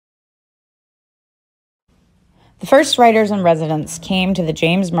The first writers in residence came to the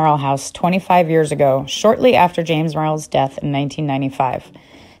James Merrill House 25 years ago, shortly after James Merrill's death in 1995.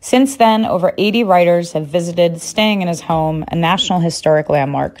 Since then, over 80 writers have visited, staying in his home, a National Historic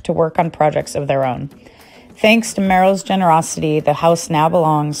Landmark, to work on projects of their own. Thanks to Merrill's generosity, the house now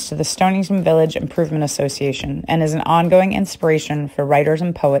belongs to the Stonington Village Improvement Association and is an ongoing inspiration for writers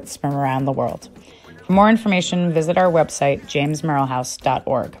and poets from around the world. For more information, visit our website,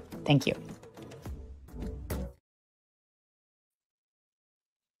 jamesmerrillhouse.org. Thank you.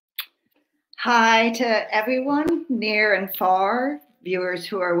 Hi to everyone near and far, viewers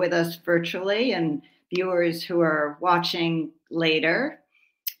who are with us virtually and viewers who are watching later.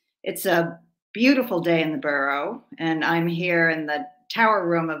 It's a beautiful day in the borough, and I'm here in the tower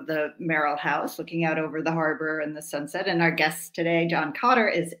room of the Merrill House looking out over the harbor and the sunset, and our guest today, John Cotter,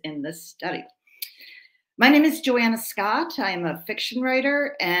 is in the study. My name is Joanna Scott. I am a fiction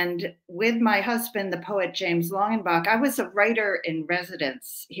writer, and with my husband, the poet James Longenbach, I was a writer in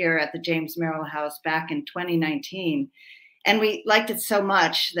residence here at the James Merrill House back in 2019, and we liked it so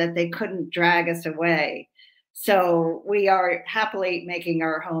much that they couldn't drag us away. So we are happily making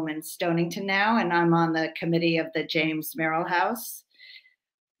our home in Stonington now, and I'm on the committee of the James Merrill House.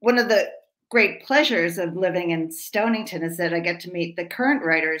 One of the great pleasures of living in Stonington is that I get to meet the current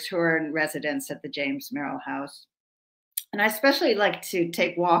writers who are in residence at the James Merrill House. And I especially like to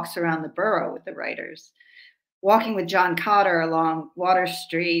take walks around the borough with the writers. Walking with John Cotter along Water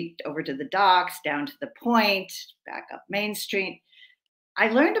Street, over to the docks, down to the Point, back up Main Street, I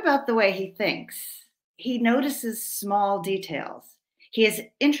learned about the way he thinks. He notices small details. He is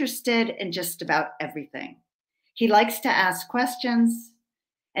interested in just about everything. He likes to ask questions,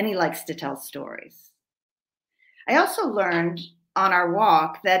 and he likes to tell stories. I also learned on our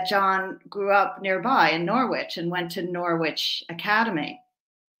walk that John grew up nearby in Norwich and went to Norwich Academy.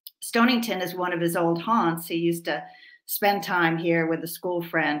 Stonington is one of his old haunts. He used to spend time here with a school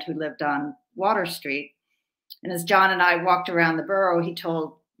friend who lived on Water Street. And as John and I walked around the borough, he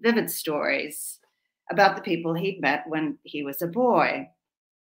told vivid stories about the people he'd met when he was a boy.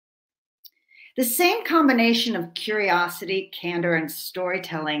 The same combination of curiosity, candor, and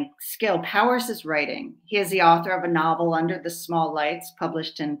storytelling skill powers his writing. He is the author of a novel, Under the Small Lights,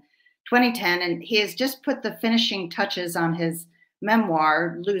 published in 2010, and he has just put the finishing touches on his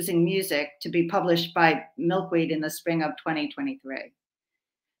memoir, Losing Music, to be published by Milkweed in the spring of 2023.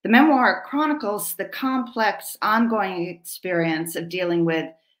 The memoir chronicles the complex, ongoing experience of dealing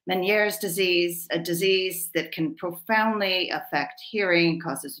with Meniere's disease, a disease that can profoundly affect hearing,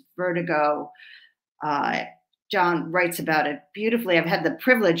 causes vertigo. John writes about it beautifully. I've had the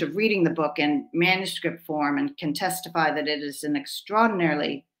privilege of reading the book in manuscript form and can testify that it is an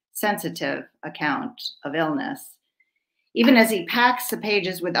extraordinarily sensitive account of illness. Even as he packs the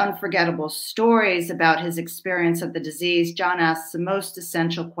pages with unforgettable stories about his experience of the disease, John asks the most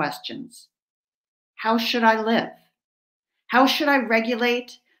essential questions. How should I live? How should I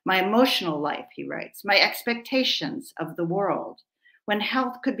regulate my emotional life, he writes, my expectations of the world, when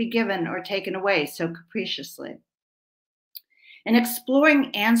health could be given or taken away so capriciously? In exploring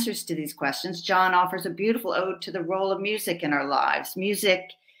answers to these questions, John offers a beautiful ode to the role of music in our lives.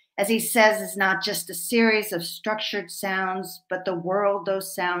 Music, as he says, is not just a series of structured sounds, but the world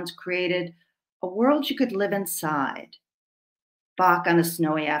those sounds created, a world you could live inside. Bach on a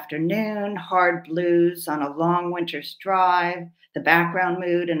snowy afternoon, hard blues on a long winter's drive, the background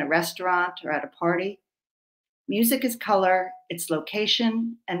mood in a restaurant or at a party. Music is color, it's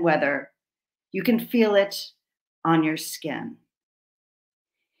location and weather. You can feel it on your skin.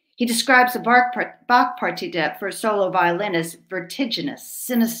 He describes a Bach partita for solo violin as vertiginous,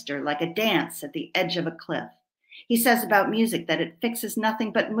 sinister, like a dance at the edge of a cliff. He says about music that it fixes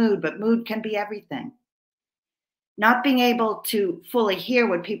nothing but mood can be everything. Not being able to fully hear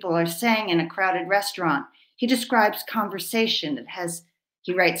what people are saying in a crowded restaurant, he describes conversation.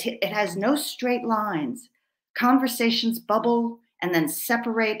 He writes, it has no straight lines. Conversations bubble and then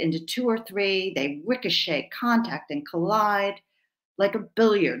separate into two or three. They ricochet, contact, and collide like a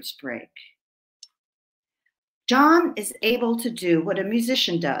billiards break. John is able to do what a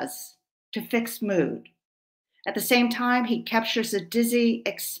musician does to fix mood. At the same time, he captures a dizzy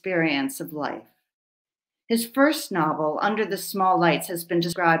experience of life. His first novel, Under the Small Lights, has been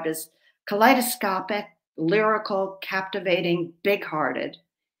described as kaleidoscopic, lyrical, captivating, big-hearted.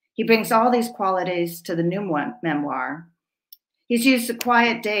 He brings all these qualities to the new memoir. He's used the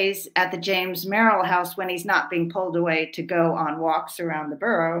quiet days at the James Merrill House when he's not being pulled away to go on walks around the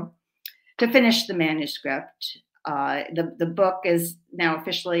borough to finish the manuscript. The book is now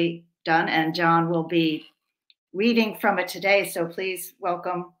officially done, and John will be reading from it today. So please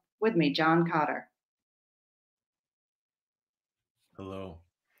welcome with me, John Cotter. Hello.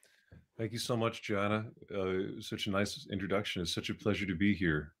 Thank you so much, Joanna. Such a nice introduction. It's such a pleasure to be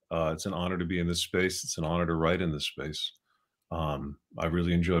here. It's an honor to be in this space. It's an honor to write in this space. I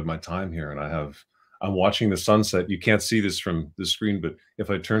really enjoyed my time here, and I'm watching the sunset. You can't see this from the screen, but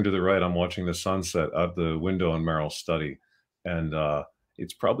if I turn to the right, I'm watching the sunset out the window in Merrill's study, and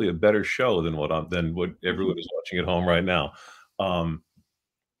it's probably a better show than what everyone is watching at home right now. Um,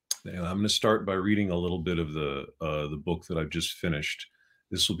 I'm going to start by reading a little bit of the book that I've just finished.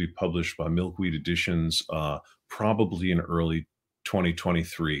 This will be published by Milkweed Editions, probably in early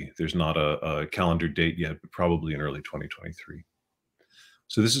 2023. There's not a calendar date yet, but probably in early 2023.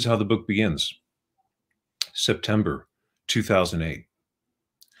 So this is how the book begins. September 2008.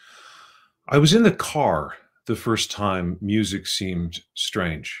 I was in the car the first time music seemed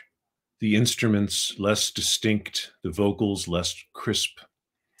strange. The instruments less distinct, the vocals less crisp.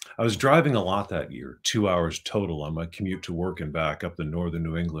 I was driving a lot that year, 2 hours total on my commute to work and back up the northern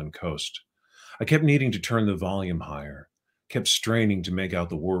New England coast. I kept needing to turn the volume higher, kept straining to make out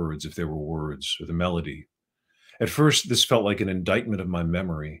the words, if there were words, or the melody. At first, this felt like an indictment of my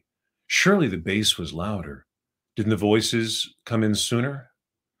memory. Surely the bass was louder. Didn't the voices come in sooner?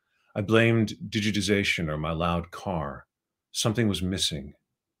 I blamed digitization or my loud car. Something was missing.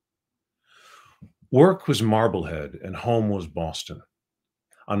 Work was Marblehead and home was Boston.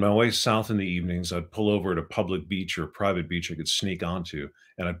 On my way south in the evenings, I'd pull over at a public beach or a private beach I could sneak onto,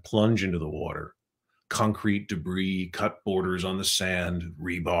 and I'd plunge into the water. Concrete debris, cut borders on the sand,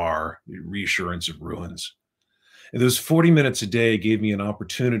 rebar, reassurance of ruins. And those 40 minutes a day gave me an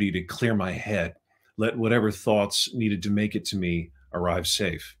opportunity to clear my head, let whatever thoughts needed to make it to me arrive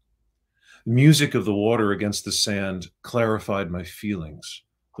safe. The music of the water against the sand clarified my feelings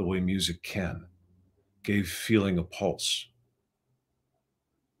the way music can, gave feeling a pulse.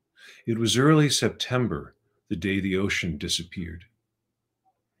 It was early September, the day the ocean disappeared.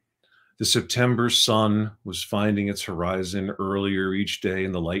 The September sun was finding its horizon earlier each day,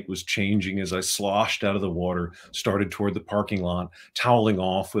 and the light was changing as I sloshed out of the water, started toward the parking lot, toweling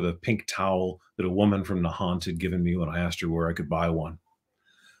off with a pink towel that a woman from Nahant had given me when I asked her where I could buy one.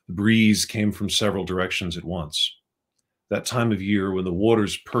 The breeze came from several directions at once. That time of year when the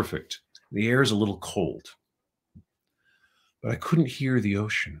water's perfect, the air's a little cold. But I couldn't hear the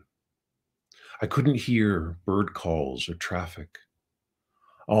ocean. I couldn't hear bird calls or traffic.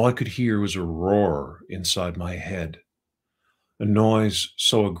 All I could hear was a roar inside my head, a noise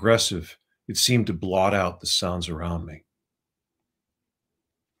so aggressive it seemed to blot out the sounds around me.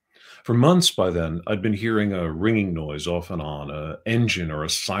 For months by then, I'd been hearing a ringing noise off and on, an engine or a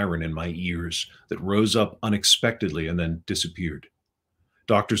siren in my ears that rose up unexpectedly and then disappeared.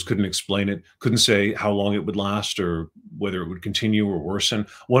 Doctors couldn't explain it, couldn't say how long it would last or whether it would continue or worsen.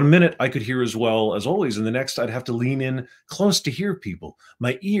 One minute I could hear as well as always, and the next I'd have to lean in close to hear people,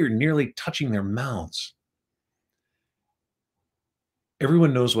 my ear nearly touching their mouths.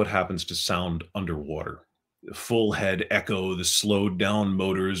 Everyone knows what happens to sound underwater. The full head echo, the slowed down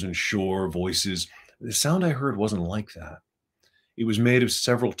motors and shore voices. The sound I heard wasn't like that. It was made of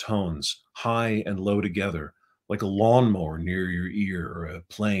several tones, high and low together, like a lawnmower near your ear or a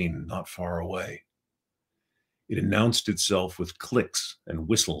plane not far away. It announced itself with clicks and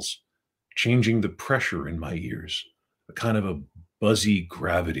whistles, changing the pressure in my ears, a kind of a buzzy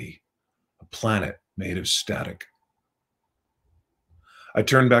gravity, a planet made of static. I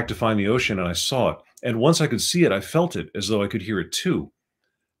turned back to find the ocean and I saw it, and once I could see it, I felt it as though I could hear it too.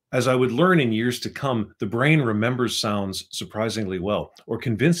 As I would learn in years to come, the brain remembers sounds surprisingly well, or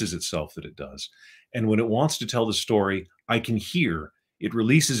convinces itself that it does. And when it wants to tell the story, I can hear, it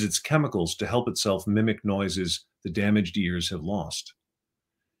releases its chemicals to help itself mimic noises the damaged ears have lost.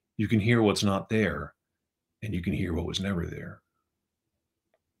 You can hear what's not there, and you can hear what was never there.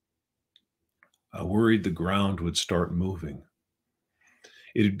 I worried the ground would start moving.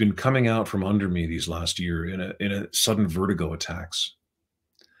 It had been coming out from under me these last year in a sudden vertigo attacks.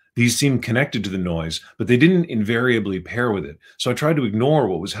 These seemed connected to the noise, but they didn't invariably pair with it. So I tried to ignore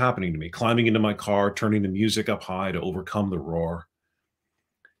what was happening to me, climbing into my car, turning the music up high to overcome the roar.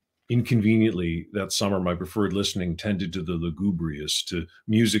 Inconveniently, that summer, my preferred listening tended to the lugubrious, to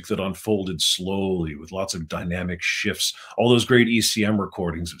music that unfolded slowly with lots of dynamic shifts. All those great ECM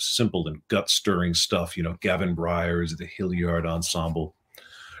recordings of simple and gut-stirring stuff, Gavin Bryars, the Hilliard Ensemble.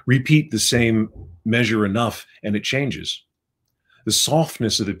 Repeat the same measure enough, and it changes. The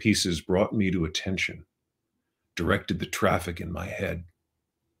softness of the pieces brought me to attention, directed the traffic in my head.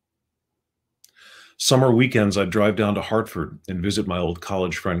 Summer weekends, I'd drive down to Hartford and visit my old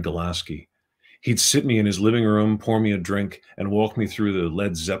college friend Galaski. He'd sit me in his living room, pour me a drink, and walk me through the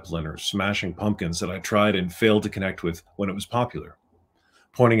Led Zeppelin or Smashing Pumpkins that I tried and failed to connect with when it was popular.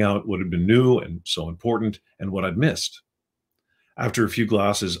 pointing out what had been new and so important and what I'd missed. After a few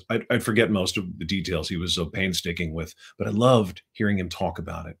glasses, I'd forget most of the details he was so painstaking with, but I loved hearing him talk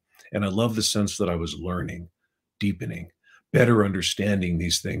about it. And I loved the sense that I was learning, deepening, better understanding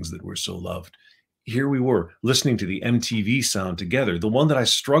these things that were so loved. Here we were listening to the MTV sound together, the one that I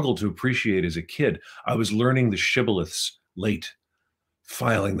struggled to appreciate as a kid. I was learning the shibboleths late,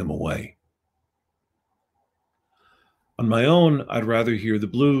 filing them away. On my own, I'd rather hear the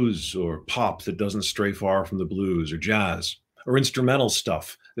blues or pop that doesn't stray far from the blues, or jazz, or instrumental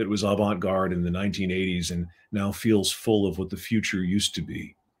stuff that was avant-garde in the 1980s and now feels full of what the future used to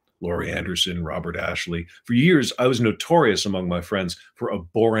be. Laurie Anderson, Robert Ashley. For years, I was notorious among my friends for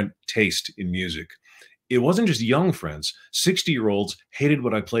abhorrent taste in music. It wasn't just young friends. 60-year-olds hated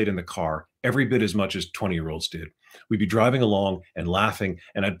what I played in the car every bit as much as 20-year-olds did. We'd be driving along and laughing,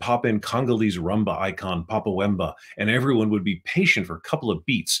 and I'd pop in Congolese rumba icon Papa Wemba, and everyone would be patient for a couple of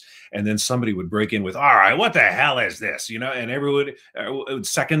beats, and then somebody would break in with, "All right, what the hell is this?" And everyone would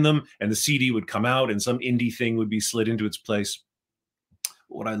second them, and the CD would come out, and some indie thing would be slid into its place.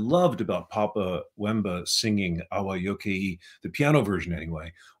 What I loved about Papa Wemba singing Awa Yokei, the piano version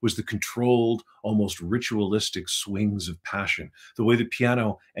anyway, was the controlled, almost ritualistic swings of passion, the way the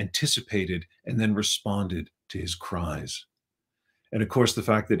piano anticipated and then responded to his cries. And of course, the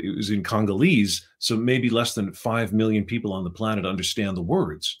fact that it was in Congolese, so maybe less than 5 million people on the planet understand the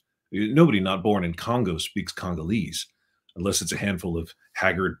words. Nobody not born in Congo speaks Congolese, unless it's a handful of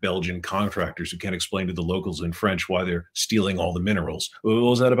haggard Belgian contractors who can't explain to the locals in French why they're stealing all the minerals. What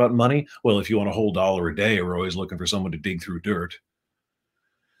was that about money? Well, if you want a whole dollar a day, we're always looking for someone to dig through dirt.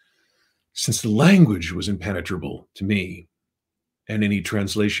 Since the language was impenetrable to me, and any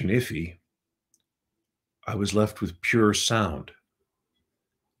translation iffy, I was left with pure sound,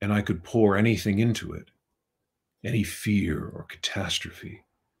 and I could pour anything into it, any fear or catastrophe,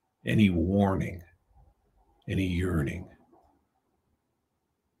 any warning, any yearning.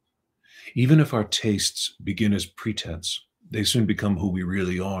 Even if our tastes begin as pretense, they soon become who we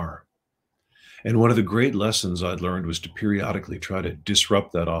really are. And one of the great lessons I'd learned was to periodically try to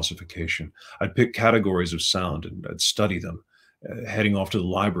disrupt that ossification. I'd pick categories of sound and I'd study them, heading off to the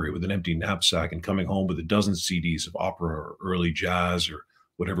library with an empty knapsack and coming home with a dozen CDs of opera or early jazz or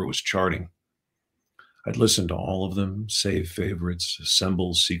whatever was charting. I'd listen to all of them, save favorites,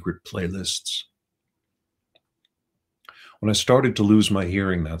 assemble secret playlists. When I started to lose my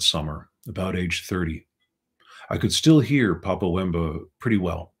hearing that summer, about age 30, I could still hear Papa Wemba pretty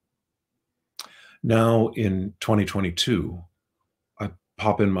well. Now in 2022, I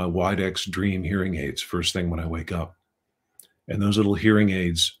pop in my Widex Dream hearing aids first thing when I wake up. And those little hearing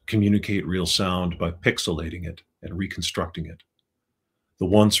aids communicate real sound by pixelating it and reconstructing it. The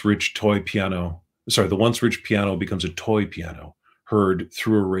once rich piano becomes a toy piano, heard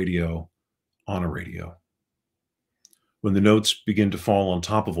through a radio, on a radio. When the notes begin to fall on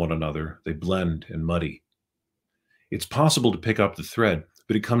top of one another, they blend and muddy. It's possible to pick up the thread,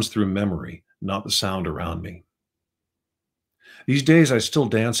 but it comes through memory, not the sound around me. These days, I still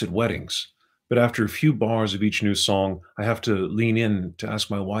dance at weddings, but after a few bars of each new song, I have to lean in to ask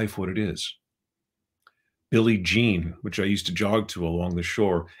my wife what it is. Billie Jean, which I used to jog to along the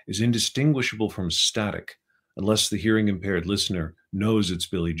shore, is indistinguishable from static, unless the hearing impaired listener knows it's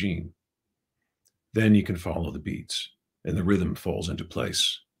Billie Jean. Then you can follow the beats, and the rhythm falls into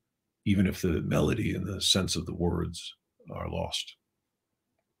place, even if the melody and the sense of the words are lost.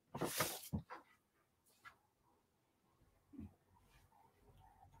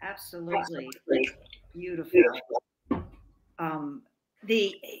 Absolutely beautiful.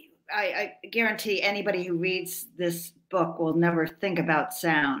 I guarantee anybody who reads this book will never think about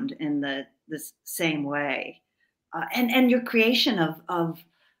sound in this same way. And your creation of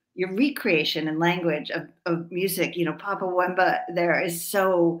your recreation and language of music, Papa Wemba there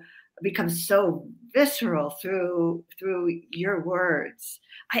becomes so visceral through your words.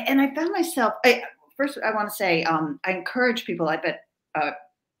 I found myself, first I want to say, I encourage people, I bet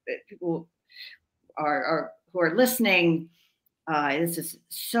people are who are listening,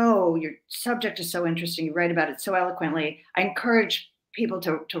 your subject is so interesting. You write about it so eloquently. I encourage people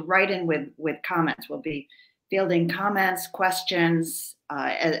to write in with comments. We'll be fielding comments, questions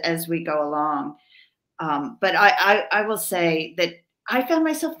as we go along. But I will say that I found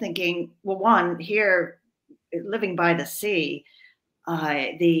myself thinking, well, one, here living by the sea,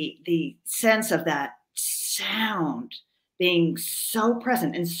 the sense of that sound being so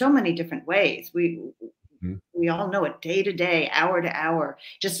present in so many different ways. We all know it day to day, hour to hour.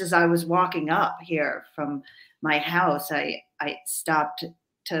 Just as I was walking up here from my house, I stopped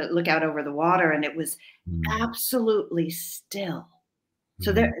to look out over the water, and it was absolutely still.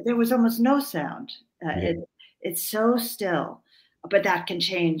 So Mhm. there was almost no sound. Yeah. It's so still, but that can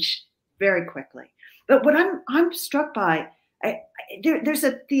change very quickly. But what I'm struck by, there's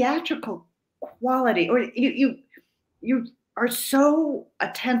a theatrical quality, or you are so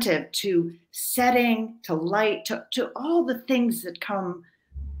attentive to setting, to light, to all the things that come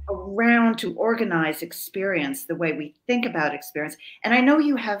around to organize experience the way we think about experience. And I know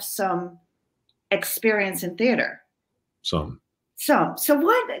you have some experience in theater. Some. So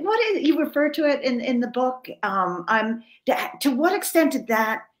what is, you refer to it in the book? To what extent did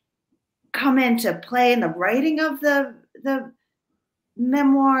that come into play in the writing of the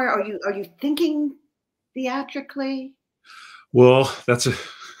memoir? Are you thinking theatrically? Well, it's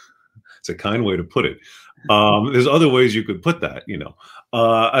a kind way to put it. There's other ways you could put that, you know.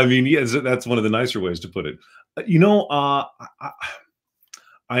 I mean, yes, that's one of the nicer ways to put it. You know,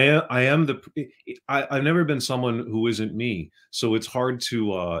 I am I've never been someone who isn't me, so it's hard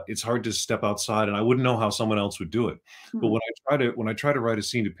to step outside, and I wouldn't know how someone else would do it. But Hmm. when I try to write a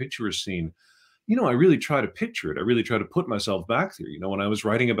scene, to picture a scene, you know, I really try to picture it. I really try to put myself back there. You know, when I was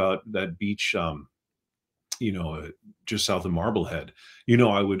writing about that beach, you know, just south of Marblehead, you know,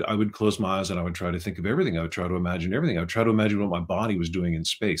 I would close my eyes and I would try to think of everything. I would try to imagine everything. I would try to imagine what my body was doing in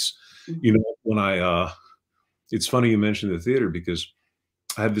space. You Hmm. know, it's funny you mentioned the theater because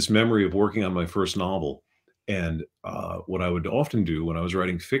I have this memory of working on my first novel. And what I would often do when I was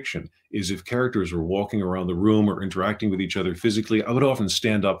writing fiction is if characters were walking around the room or interacting with each other physically, I would often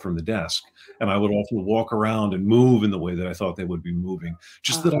stand up from the desk and I would often walk around and move in the way that I thought they would be moving,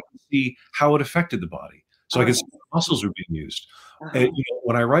 just that I Uh, could see how it affected the body. So I could see okay. what muscles were being used. And, Uh-huh. you know,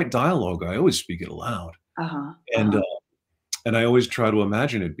 when I write dialogue, I always speak it aloud. Uh-huh. And Uh-huh. and I always try to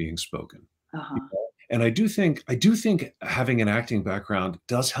imagine it being spoken, you Uh-huh. know? And I do think having an acting background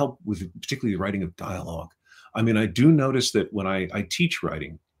does help with particularly the writing of dialogue. I mean, I do notice that when I teach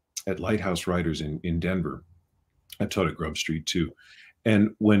writing at Lighthouse Writers in Denver, I taught at Grub Street too.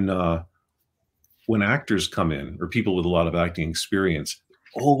 And when actors come in or people with a lot of acting experience,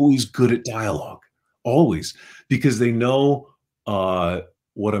 always good at dialogue, always, because they know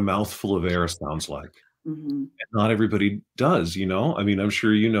what a mouthful of air sounds like. Mhm. Not everybody does, you know? I mean, I'm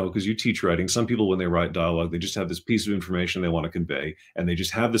sure you know because you teach writing. Some people, when they write dialogue, they just have this piece of information they want to convey, and they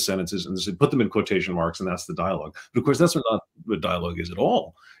just have the sentences and they put them in quotation marks, and that's the dialogue. But of course, that's not what dialogue is at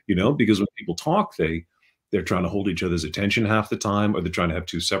all, you know? Because when people talk, they're trying to hold each other's attention half the time, or they're trying to have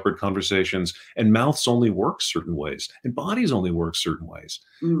two separate conversations. And mouths only work certain ways, and bodies only work certain ways.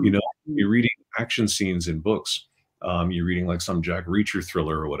 You Mm. know, Mm. you're reading action scenes in books. You're reading like some Jack Reacher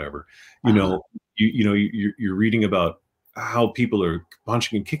thriller or whatever. You Uh-huh. know, you know you're reading about how people are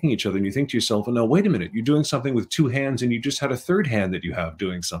punching and kicking each other and you think to yourself, oh no, wait a minute, you're doing something with two hands and you just had a third hand that you have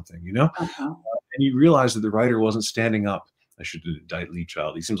doing something, you know. Uh-huh. And you realize that the writer wasn't standing up. I should indict Lee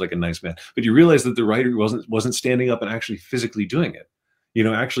Child, he seems like a nice man, but you realize that the writer wasn't standing up and actually physically doing it, you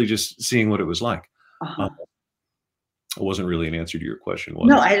know, actually just seeing what it was like. uh, Uh-huh. it wasn't really an answer to your question, was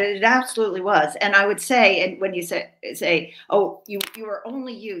No, it? it absolutely was, and I would say, and when you say, "Oh, you are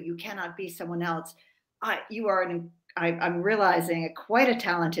only you. You cannot be someone else." You are I'm realizing quite a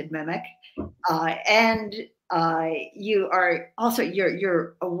talented mimic, and you are also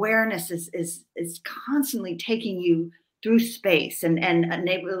your awareness is constantly taking you through space and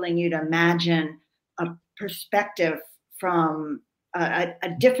enabling you to imagine a perspective from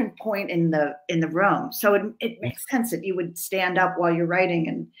a different point in the room. So it makes sense that you would stand up while you're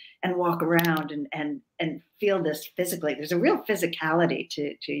writing and walk around and feel this physically. There's a real physicality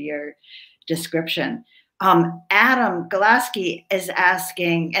to your description. Adam Galaski is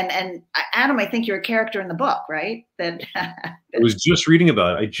asking, and Adam, I think you're a character in the book, right? That I was just reading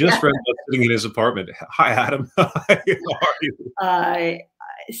about it. I yeah. just read about sitting in his apartment. Hi, Adam. How are you? Uh,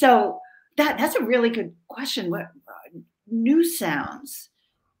 so that's a really good question. What new sounds?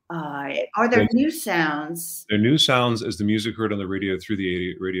 Are there new sounds? They're new sounds as the music heard on the radio through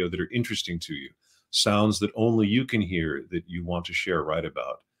the radio that are interesting to you. Sounds that only you can hear that you want to share, write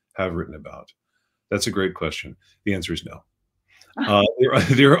about, have written about. That's a great question. The answer is no.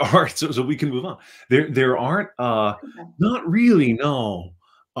 There are so we can move on. There aren't not really, no.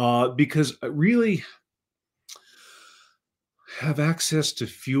 Because I really have access to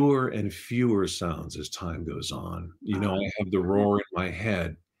fewer and fewer sounds as time goes on. You know, I have the roar in my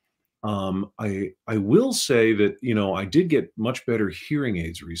head. I will say that, you know, I did get much better hearing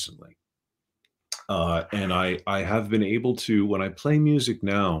aids recently. And I have been able to, when I play music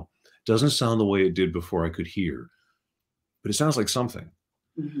now, doesn't sound the way it did before I could hear, but it sounds like something.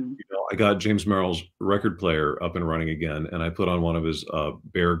 Mhm. You know, I got James Merrill's record player up and running again, and I put on one of his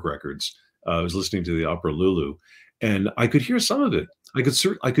Berg records. I was listening to the opera Lulu, and I could hear some of it. I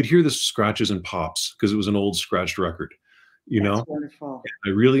could hear the scratches and pops because it was an old scratched record, you That's know? wonderful. I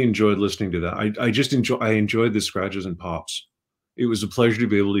really enjoyed listening to that. I enjoyed the scratches and pops. It was a pleasure to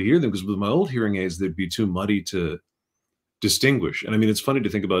be able to hear them because with my old hearing aids, they'd be too muddy to distinguish. And I mean, it's funny to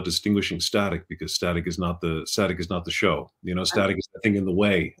think about distinguishing static because static is not the show. You know, Um, static is the thing in the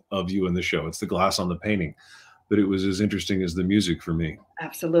way of you in the show. It's the glass on the painting. But it was as interesting as the music for me.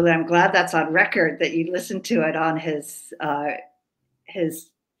 Absolutely. I'm glad that's on record that you listened to it on his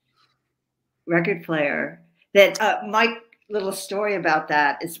record player. That my little story about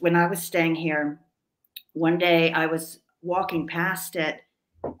that is when I was staying here, one day I was walking past it,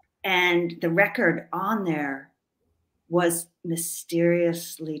 and the record on there was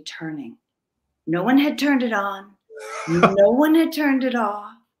mysteriously turning. No one had turned it on. No one had turned it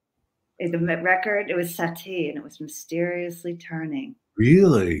off. The record, it was Satie, and it was mysteriously turning.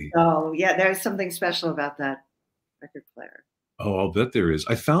 Really? So yeah, there's something special about that record player. Oh, I'll bet there is.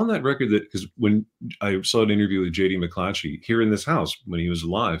 I found that record that because when I saw an interview with JD McClatchy here in this house when he was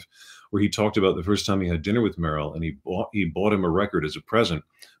alive, where he talked about the first time he had dinner with Merrill and he bought him a record as a present,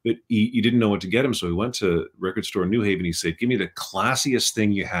 but he didn't know what to get him. So he went to record store in New Haven. He said, "Give me the classiest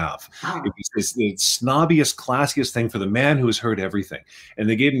thing you have. Oh, It's the snobbiest, classiest thing for the man who has heard everything." And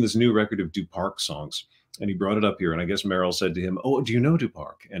they gave him this new record of Dupark songs. And he brought it up here, and I guess Merrill said to him, "Oh, do you know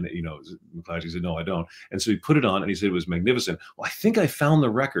Dupark?" And McClatchy said, "No, I don't." And so he put it on, and he said it was magnificent. Well, I think I found the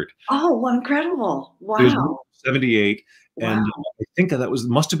record. oh, incredible. It was Wow. 78, and Wow. I think that was it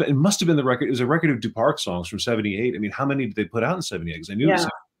must have been the record. It was a record of Dupark songs from 78. I mean, how many did they put out in 78? Because I knew Yeah.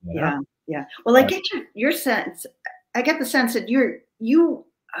 the Yeah. Yeah. Well, I get your sense. I get the sense that you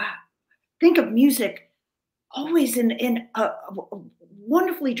think of music always in a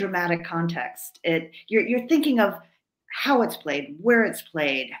wonderfully dramatic context. You're thinking of how it's played, where it's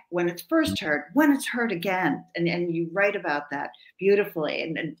played, when it's first heard, when it's heard again, and you write about that beautifully.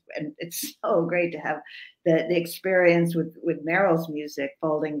 And it's so great to have the experience with Merrill's music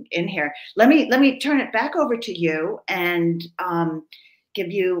folding in here. Let me turn it back over to you and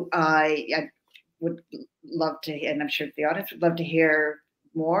give you. I would love to, and I'm sure the audience would love to hear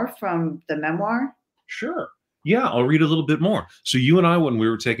more from the memoir. Sure. Yeah, I'll read a little bit more. So you and I, when we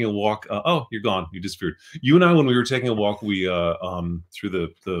were taking a walk, oh, you're gone. You disappeared. You and I, when we were taking a walk, we through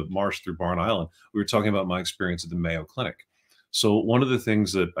the marsh through Barn Island, we were talking about my experience at the Mayo Clinic. So one of the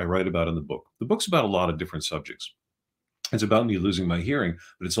things that I write about in the book's about a lot of different subjects. It's about me losing my hearing,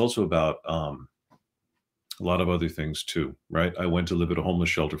 but it's also about a lot of other things too, right? I went to live at a homeless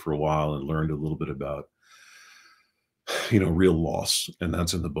shelter for a while and learned a little bit about real loss, and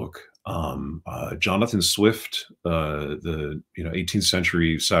that's in the book. Jonathan Swift, the 18th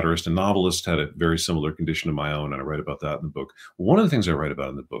century satirist and novelist, had a very similar condition to my own, and I write about that in the book. One of the things I write about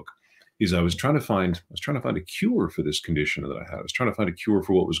in the book is I was trying to find a cure for this condition that I had. I was trying to find a cure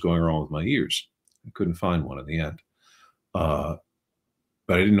for what was going wrong with my ears. I couldn't find one in the end, but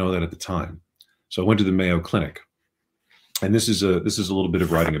I didn't know that at the time. So I went to the Mayo Clinic, and this is a little bit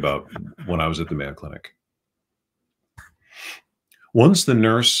of writing about when I was at the Mayo Clinic. Once the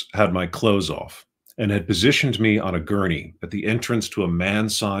nurse had my clothes off and had positioned me on a gurney at the entrance to a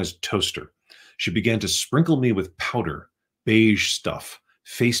man-sized toaster. She began to sprinkle me with powder, beige stuff,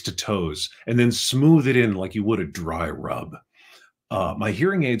 face to toes, and then smooth it in like you would a dry rub. My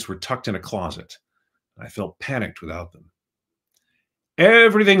hearing aids were tucked in a closet. I felt panicked without them.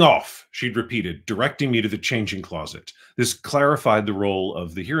 "Everything off," she'd repeated, directing me to the changing closet. This clarified the role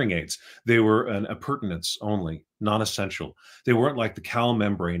of the hearing aids. They were an appurtenance only, non-essential. They weren't like the cowl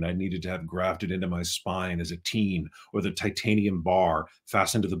membrane I needed to have grafted into my spine as a teen, or the titanium bar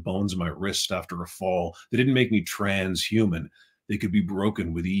fastened to the bones of my wrist after a fall. They didn't make me transhuman. They could be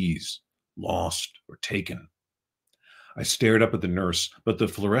broken with ease, lost, or taken. I stared up at the nurse, but the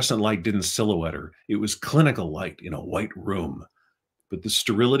fluorescent light didn't silhouette her. It was clinical light in a white room. But the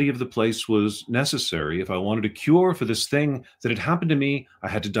sterility of the place was necessary. If I wanted a cure for this thing that had happened to me, I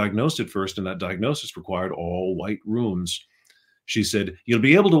had to diagnose it first, and that diagnosis required all white rooms. She said, "You'll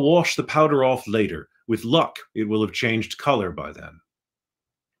be able to wash the powder off later. With luck, it will have changed color by then."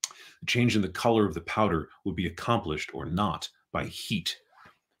 The change in the color of the powder would be accomplished or not by heat.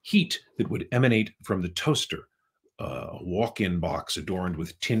 Heat that would emanate from the toaster, a walk-in box adorned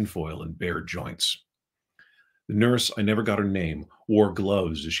with tinfoil and bare joints. The nurse, I never got her name, wore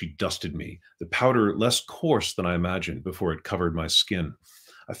gloves as she dusted me, the powder less coarse than I imagined before it covered my skin.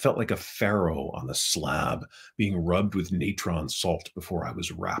 I felt like a pharaoh on the slab, being rubbed with natron salt before I was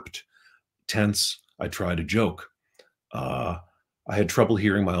wrapped. Tense, I tried a joke. I had trouble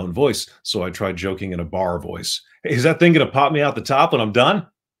hearing my own voice, so I tried joking in a bar voice. "Hey, is that thing going to pop me out the top when I'm done?"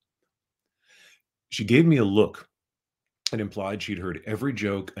 She gave me a look and implied she'd heard every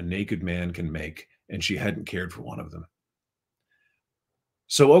joke a naked man can make, and she hadn't cared for one of them.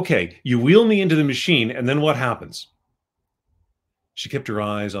 So, okay, you wheel me into the machine, and then what happens? She kept her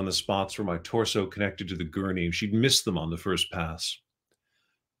eyes on the spots where my torso connected to the gurney. She'd missed them on the first pass.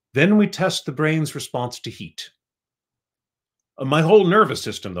 Then we test the brain's response to heat. My whole nervous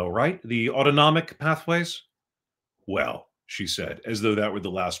system, though, right? The autonomic pathways? Well, she said, as though that were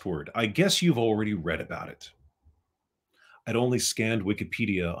the last word, I guess you've already read about it. I'd only scanned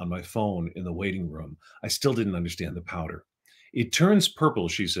Wikipedia on my phone in the waiting room. I still didn't understand the powder. It turns purple,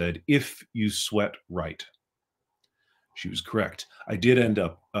 she said, if you sweat right. She was correct. I did end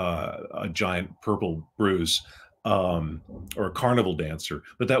up a giant purple bruise or a carnival dancer,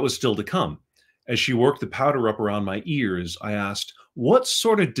 but that was still to come. As she worked the powder up around my ears, I asked, what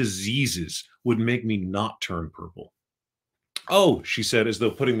sort of diseases would make me not turn purple? Oh, she said, as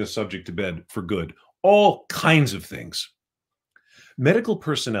though putting the subject to bed for good, all kinds of things. Medical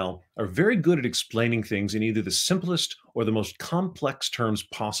personnel are very good at explaining things in either the simplest or the most complex terms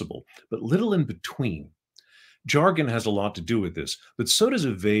possible, but little in between. Jargon has a lot to do with this, but so does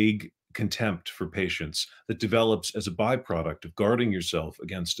a vague contempt for patients that develops as a byproduct of guarding yourself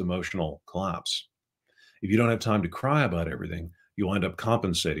against emotional collapse. If you don't have time to cry about everything, you wind up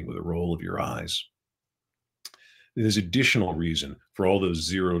compensating with a roll of your eyes. There's additional reason for all those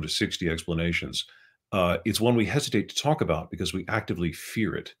 0 to 60 explanations. It's one we hesitate to talk about because we actively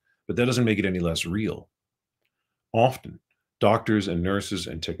fear it, but that doesn't make it any less real. Often, doctors and nurses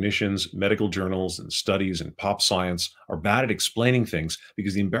and technicians, medical journals and studies and pop science are bad at explaining things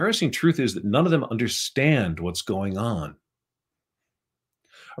because the embarrassing truth is that none of them understand what's going on.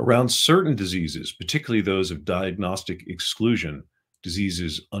 Around certain diseases, particularly those of diagnostic exclusion,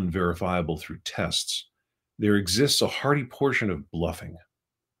 diseases unverifiable through tests, there exists a hearty portion of bluffing.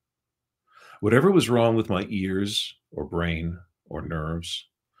 Whatever was wrong with my ears or brain or nerves,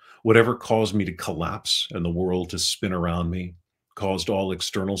 whatever caused me to collapse and the world to spin around me, caused all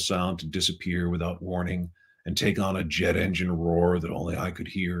external sound to disappear without warning and take on a jet engine roar that only I could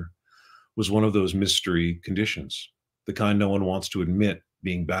hear, was one of those mystery conditions, the kind no one wants to admit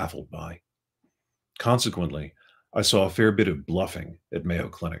being baffled by. Consequently, I saw a fair bit of bluffing at Mayo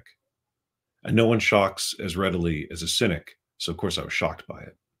Clinic. And no one shocks as readily as a cynic, so of course I was shocked by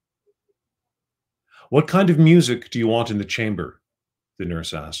it. What kind of music do you want in the chamber? The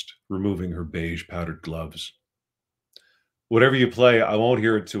nurse asked, removing her beige powdered gloves. Whatever you play, I won't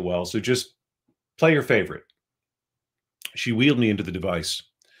hear it too well, so just play your favorite. She wheeled me into the device.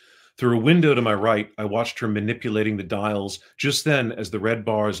 Through a window to my right, I watched her manipulating the dials. Just then, as the red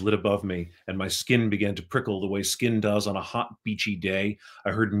bars lit above me and my skin began to prickle the way skin does on a hot, beachy day,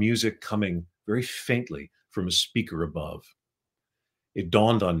 I heard music coming very faintly from a speaker above. It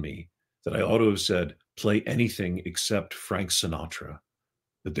dawned on me that I ought to have said, play anything except Frank Sinatra.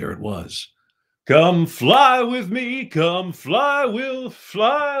 But there it was. Come fly with me, come fly, we'll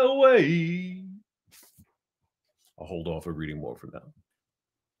fly away. I'll hold off of reading more for now.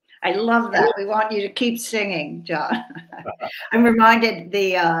 I love that. We want you to keep singing, John. I'm reminded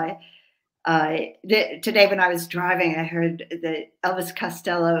today when I was driving, I heard the Elvis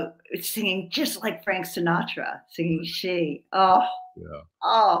Costello singing just like Frank Sinatra, singing "She." Oh, yeah.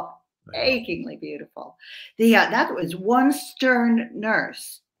 Oh, achingly beautiful. That was One Stern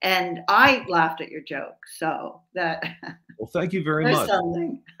Nurse, and I laughed at your joke. So that. Well, thank you very much.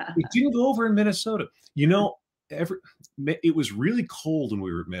 Something. It didn't go over in Minnesota. You know, it was really cold when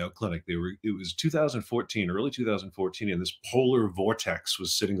we were at Mayo Clinic. It was 2014, early 2014, and this polar vortex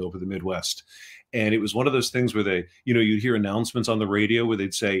was sitting over the Midwest. And it was one of those things where you'd hear announcements on the radio where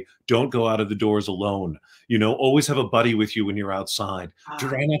they'd say, don't go out of the doors alone. Always have a buddy with you when you're outside.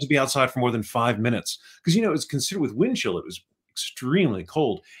 Try not to be outside for more than 5 minutes. Because, it's considered with wind chill, it was extremely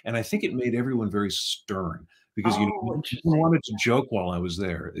cold. And I think it made everyone very stern because, you wanted to joke while I was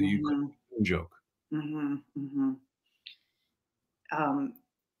there. You couldn't joke. Mm-hmm, mm-hmm.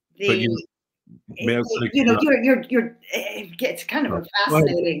 It's kind of a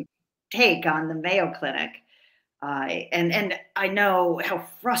fascinating take on the Mayo Clinic, and I know how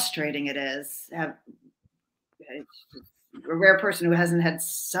frustrating it is. A rare person who hasn't had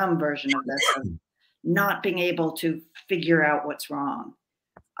some version of this, of not being able to figure out what's wrong,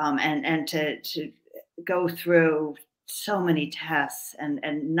 and to go through so many tests and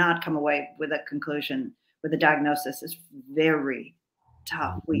not come away with a conclusion, with a diagnosis, is very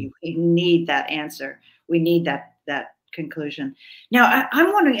tough. We need that answer. We need that conclusion. Now,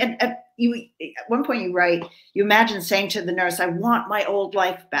 I'm wondering, at one point you write, you imagine saying to the nurse, I want my old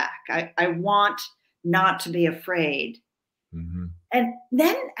life back. I want not to be afraid. Mm-hmm. And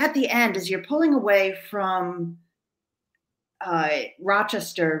then at the end, as you're pulling away from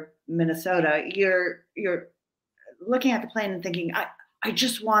Rochester, Minnesota, you're looking at the plane and thinking, I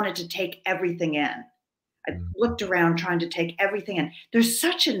just wanted to take everything in. I looked around trying to take everything in. There's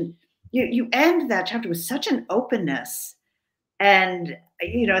such you end that chapter with such an openness, and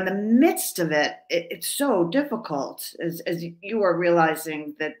in the midst of it, it's so difficult as you are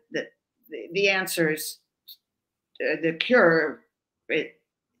realizing that the answers, the cure,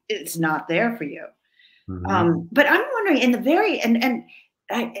 it's not there for you. But I'm wondering, in the very and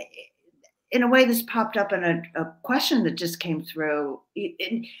I, in a way, this popped up in a question that just came through.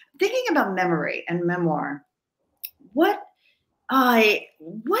 In thinking about memory and memoir, what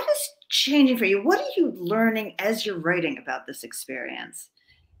is changing for you? What are you learning as you're writing about this experience?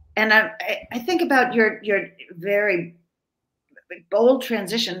 And I think about your very bold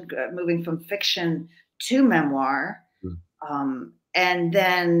transition, moving from fiction to memoir, and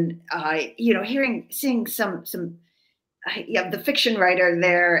then seeing some you have the fiction writer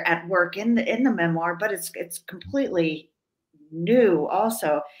there at work in the memoir, but it's completely new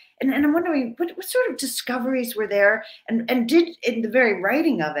also. And I'm wondering what sort of discoveries were there, and did, in the very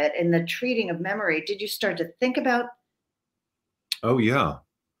writing of it, in the treating of memory, did you start to think about Oh yeah.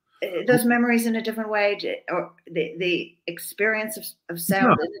 those memories in a different way, or the experience of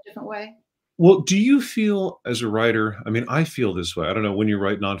sound in a different way? Well, do you feel as a writer, I mean, I feel this way. I don't know, when you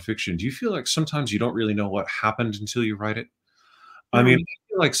write nonfiction, do you feel like sometimes you don't really know what happened until you write it? I mean, Mm, I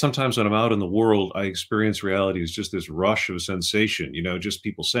feel like sometimes when I'm out in the world, I experience reality as just this rush of sensation, just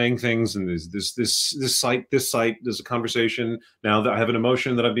people saying things, and there's this site, there's a conversation. Now that I have an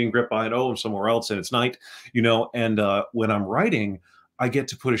emotion that I'm being gripped by, and oh, I'm somewhere else, and it's night, and when I'm writing, I get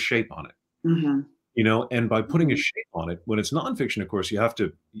to put a shape on it. mhm, And by putting a mhm, shape on it, when it's nonfiction, of course,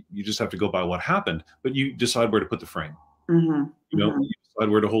 you just have to go by what happened, but you decide where to put the frame. mhm, You mhm, decide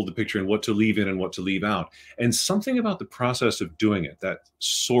where to hold the picture and what to leave in and what to leave out. And something about the process of doing it, that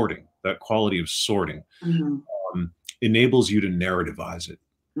sorting, that quality of sorting, mhm, um, enables you to narrativize it,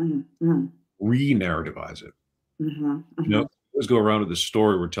 mhm, mhm, re-narrativize it. mhm, We mhm, always go around with this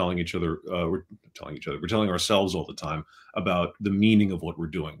story we're telling each other, we're telling ourselves all the time about the meaning of what we're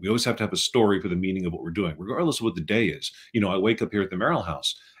doing. We always have to have a story for the meaning of what we're doing, regardless of what the day is. I wake up here at the Merrill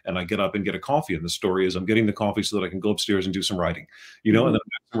house and I get up and get a coffee, and the story is I'm getting the coffee so that I can go upstairs and do some writing, and then mhm, I do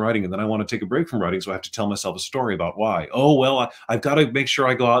some writing, and then I want to take a break from writing, so I have to tell myself a story about why. Oh, well, I've got to make sure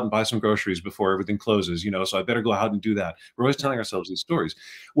I go out and buy some groceries before everything closes, so I better go out and do that. We're always telling ourselves these stories.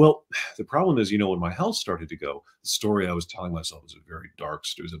 Well, the problem is, when my health started to go, the story I was telling myself was a very dark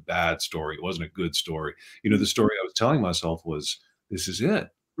story. It was a bad story. It wasn't a good story. The story I was telling myself was, this is it.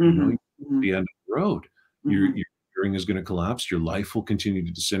 mhm, The mhm, end of the road. mhm, Your hearing is going to collapse. Your life will continue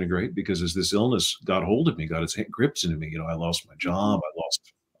to disintegrate, because as this illness got hold of me, got its grips into me, I lost my job. I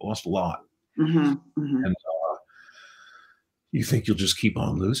lost a lot. mhm, mhm. And you think you'll just keep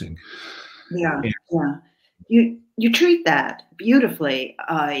on losing. Yeah, And yeah. You treat that beautifully.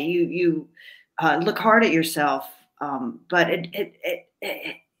 You look hard at yourself, but it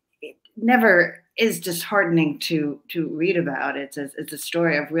never is disheartening to read about. It's a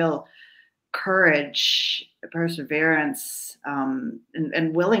story of real courage, perseverance,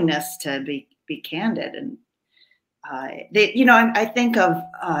 and willingness to be candid. And I think of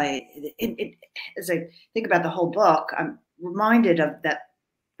as I think about the whole book, I'm reminded of that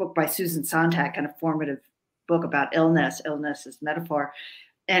book by Susan Sontag, kind of formative book about illness as metaphor,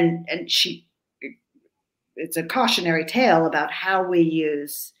 and it's a cautionary tale about how we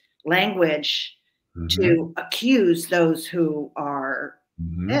use language mhm, to accuse those who are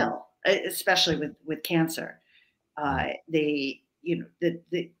mhm, ill, especially with cancer. mhm,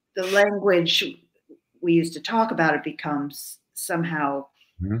 The language we use to talk about it becomes somehow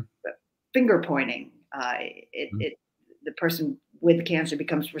mhm, finger pointing. mhm, The person with cancer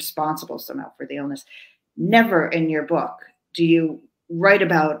becomes responsible somehow for the illness. Never in your book do you write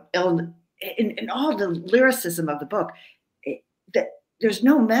about illness. In all the lyricism of the book, that there's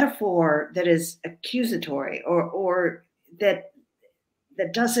no metaphor that is accusatory, or that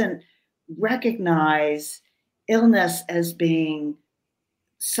doesn't recognize illness as being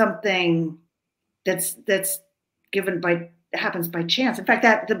something that's given by happens by chance. In fact,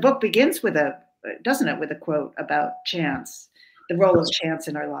 that the book begins with doesn't it, with a quote about chance, the role of chance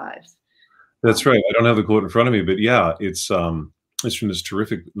in our lives. That's Um, right. I don't have the quote in front of me, but yeah, it's from this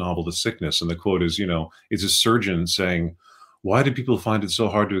terrific novel, The Sickness, and the quote is, it's a surgeon saying, "Why do people find it so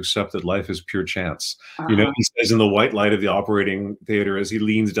hard to accept that life is pure chance?" uh-huh. He says in the white light of the operating theater as he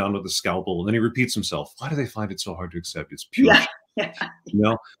leans down with the scalpel, and then he repeats himself, "Why do they find it so hard to accept? It's pure Yeah, chance." yeah. You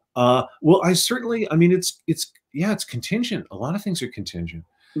know? Well, I mean, it's contingent. A lot of things are contingent.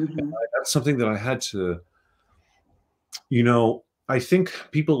 Hmm. That's something that I had to I think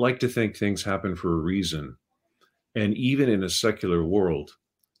people like to think things happen for a reason. And even in a secular world,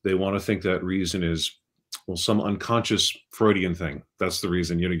 they want to think that reason is, well, some unconscious Freudian thing. That's the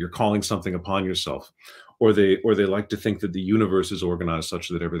reason, you're calling something upon yourself. Or they like to think that the universe is organized such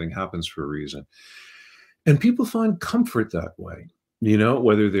that everything happens for a reason. And people find comfort that way.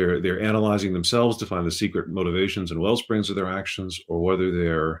 Whether they're analyzing themselves to find the secret motivations and well springs of their actions, or whether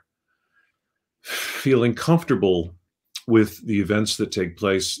they're feeling comfortable with the events that take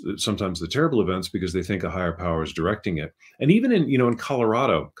place, sometimes the terrible events, because they think a higher power is directing it. And even in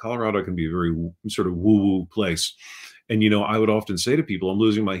Colorado can be a very sort of woo-woo place. And, I would often say to people, I'm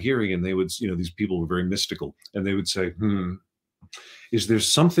losing my hearing. And they would, these people were very mystical. And they would say, is there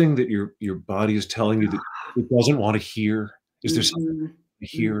something that your body is telling you that it doesn't want to hear? Is there something to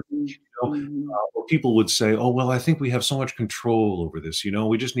hear? Or people would say, "Oh, well, I think we have so much control over this. You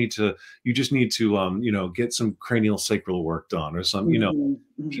just need to get some cranial sacral work done, or some,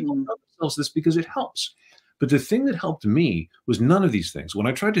 people tell themselves this because it helps." But the thing that helped me was none of these things. When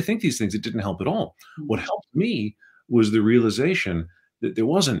I tried to think these things, it didn't help at all. What helped me was the realization that there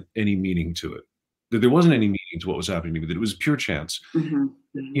wasn't any meaning to it, that there wasn't any meaning to what was happening to me, that it was pure chance.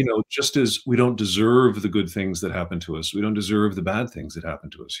 Just as we don't deserve the good things that happen to us, we don't deserve the bad things that happen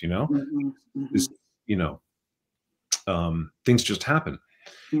to us, This, things just happen.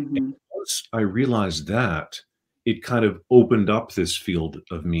 And once I realized that, it kind of opened up this field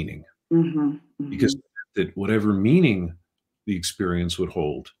of meaning, because that whatever meaning the experience would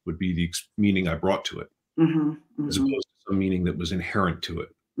hold would be the meaning I brought to it, as opposed to some meaning that was inherent to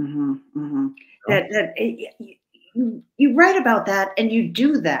it. You write about that, and you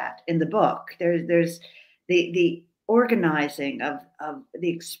do that in the book. There's the organizing of the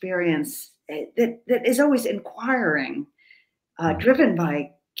experience that is always inquiring, driven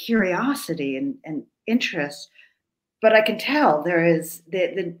by curiosity and interest. But I can tell there is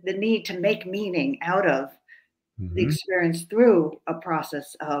the need to make meaning out of the experience through a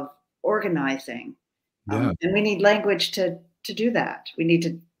process of organizing. And we need language to do that. We need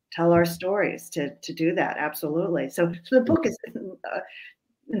to tell our stories to do that. Absolutely. So the book is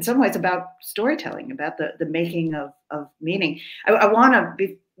in some ways about storytelling, about the making of meaning. I want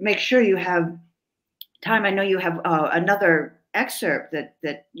to make sure you have time. I know you have another excerpt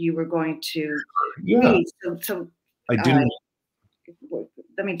that you were going to read. So I didn't.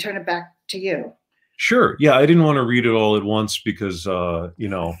 Let me turn it back to you. Sure. Yeah, I didn't want to read it all at once because 20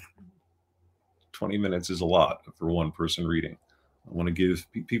 minutes is a lot for one person reading. I want to give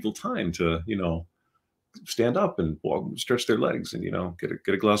people time to, stand up and walk, stretch their legs, and get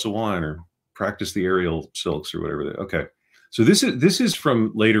a glass of wine or practice the aerial silks or whatever. Okay, so this is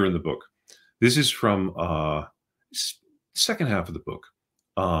from later in the book. This is from second half of the book.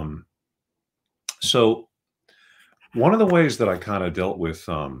 So one of the ways that I kind of dealt with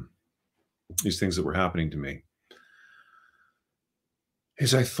these things that were happening to me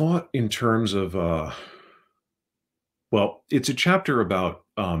is I thought in terms of well, it's a chapter about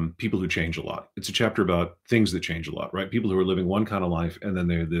people who change a lot. It's a chapter about things that change a lot, right? People who are living one kind of life and then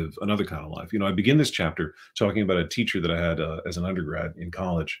they live another kind of life. I begin this chapter talking about a teacher that I had as an undergrad in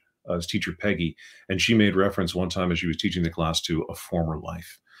college, as teacher Peggy, and she made reference one time as she was teaching the class to a former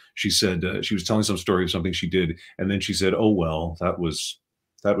life. She said she was telling some story of something she did, and then she said, "Oh well, that was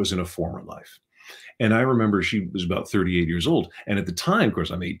in a former life." And I remember she was about 38 years old. And at the time, of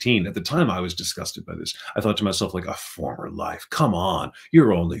course, I'm 18. At the time, I was disgusted by this. I thought to myself, like, a former life. Come on,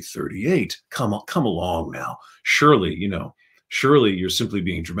 you're only 38. Come along now. Surely, surely you're simply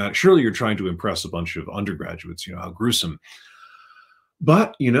being dramatic. Surely you're trying to impress a bunch of undergraduates, how gruesome.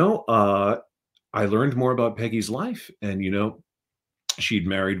 But, I learned more about Peggy's life. And, she'd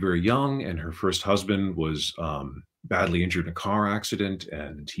married very young, and her first husband was badly injured in a car accident,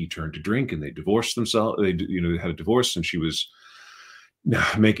 and he turned to drink, and they divorced themselves. They had a divorce, and she was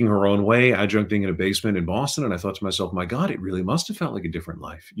making her own way, adjuncting in a basement in Boston. And I thought to myself, my God, it really must have felt like a different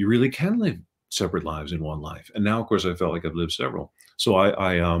life. You really can live separate lives in one life. And now, of course, I felt like I've lived several. So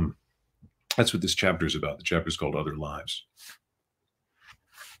I that's what this chapter is about. The chapter is called Other Lives.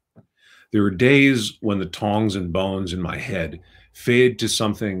 There are days when the tongs and bones in my head fade to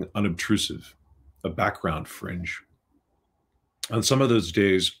something unobtrusive, a background fringe. On some of those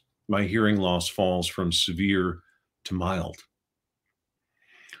days, my hearing loss falls from severe to mild.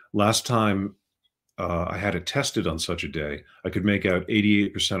 Last time I had it tested on such a day, I could make out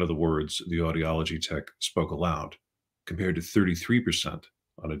 88% of the words the audiology tech spoke aloud, compared to 33%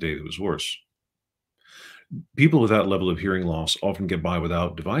 on a day that was worse. People with that level of hearing loss often get by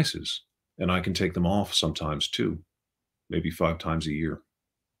without devices, and I can take them off sometimes too, maybe 5 times a year.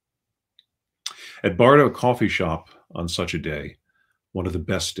 At Bardo Coffee Shop on such a day, one of the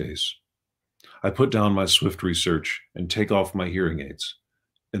best days, I put down my swift research and take off my hearing aids,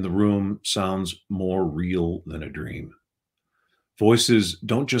 and the room sounds more real than a dream. Voices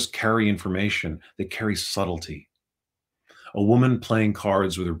don't just carry information, they carry subtlety. A woman playing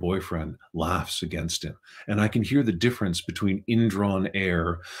cards with her boyfriend laughs against him, and I can hear the difference between indrawn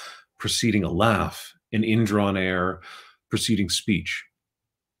air preceding a laugh and indrawn air preceding speech.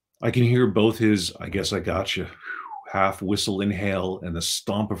 I can hear both his, I guess I gotcha, half whistle inhale and the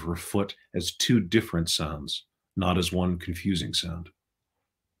stomp of her foot as two different sounds, not as one confusing sound.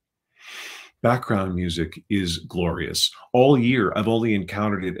 Background music is glorious. All year, I've only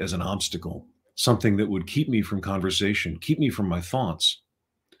encountered it as an obstacle, something that would keep me from conversation, keep me from my thoughts.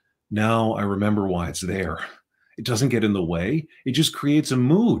 Now I remember why it's there. It doesn't get in the way. It just creates a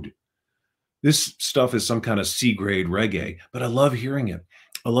mood. This stuff is some kind of C-grade reggae, but I love hearing it.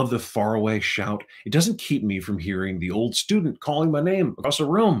 I love the faraway shout. It doesn't keep me from hearing the old student calling my name across a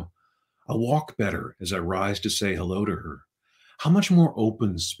room. I walk better as I rise to say hello to her. How much more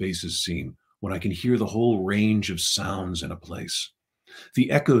open spaces seem when I can hear the whole range of sounds in a place. The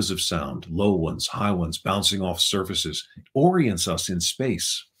echoes of sound, low ones, high ones, bouncing off surfaces, orients us in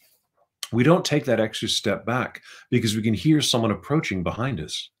space. We don't take that extra step back because we can hear someone approaching behind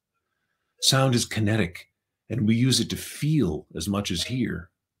us. Sound is kinetic, and we use it to feel as much as hear.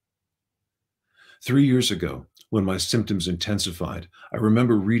 3 years ago, when my symptoms intensified, I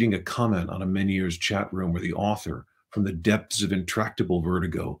remember reading a comment on a Menier's chat room where the author, from the depths of intractable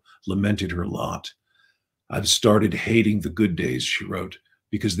vertigo, lamented her lot. "I've started hating the good days," she wrote,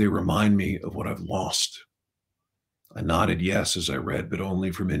 "because they remind me of what I've lost." I nodded yes as I read, but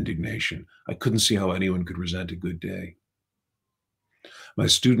only from indignation. I couldn't see how anyone could resent a good day. My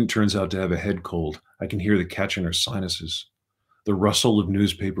student turns out to have a head cold. I can hear the catch in her sinuses, the rustle of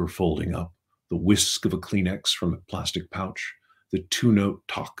newspaper folding up, the whisk of a Kleenex from a plastic pouch, the two-note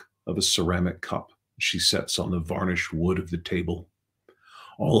tock of a ceramic cup she sets on the varnished wood of the table.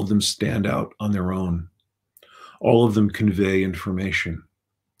 All of them stand out on their own. All of them convey information.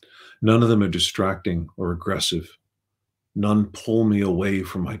 None of them are distracting or aggressive. None pull me away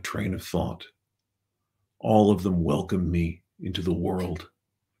from my train of thought. All of them welcome me into the world.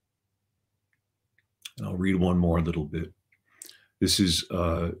 And I'll read one more little bit. This is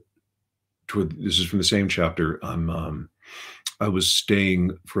from the same chapter. I was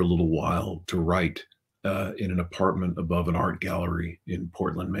staying for a little while to write in an apartment above an art gallery in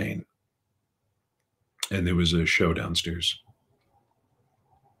Portland, Maine. And there was a show downstairs.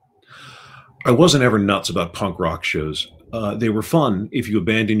 I wasn't ever nuts about punk rock shows. They were fun if you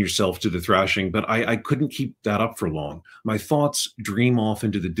abandon yourself to the thrashing, but I couldn't keep that up for long. My thoughts dream off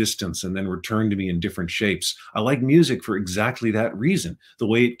into the distance and then return to me in different shapes. I like music for exactly that reason, the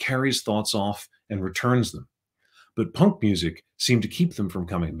way it carries thoughts off and returns them. But punk music seemed to keep them from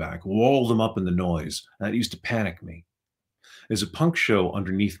coming back, wall them up in the noise. That used to panic me. There's a punk show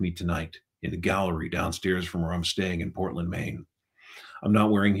underneath me tonight in the gallery downstairs from where I'm staying in Portland, Maine. I'm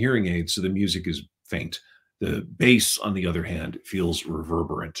not wearing hearing aids, so the music is faint. The bass, on the other hand, feels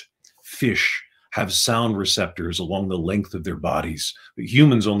reverberant. Fish have sound receptors along the length of their bodies, but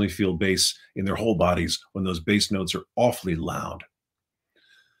humans only feel bass in their whole bodies when those bass notes are awfully loud.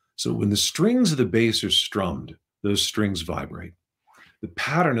 So when the strings of the bass are strummed, those strings vibrate. The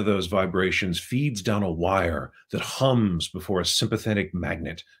pattern of those vibrations feeds down a wire that hums before a sympathetic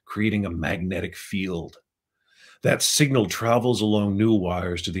magnet, creating a magnetic field. That signal travels along new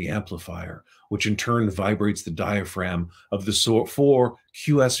wires to the amplifier, which in turn vibrates the diaphragm of the 4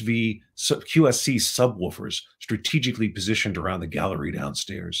 QSC subwoofers strategically positioned around the gallery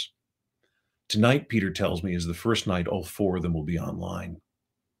downstairs. Tonight, Peter tells me, is the first night all 4 of them will be online.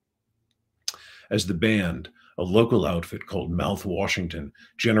 As the band, a local outfit called Mouth Washington,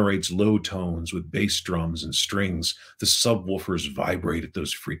 generates low tones with bass drums and strings, the subwoofers vibrate at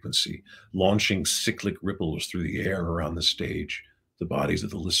those frequencies, launching cyclic ripples through the air around the stage, the bodies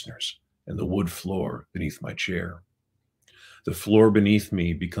of the listeners, and the wood floor beneath my chair. The floor beneath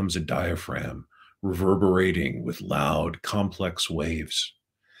me becomes a diaphragm, reverberating with loud, complex waves.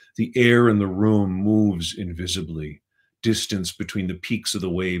 The air in the room moves invisibly, distance between the peaks of the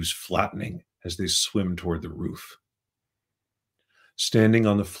waves flattening as they swim toward the roof. Standing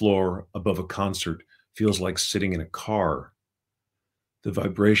on the floor above a concert feels like sitting in a car. The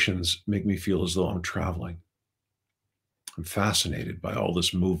vibrations make me feel as though I'm traveling. I'm fascinated by all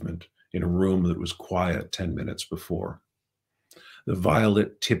this movement in a room that was quiet 10 minutes before. The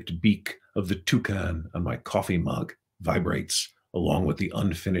violet-tipped beak of the toucan on my coffee mug vibrates along with the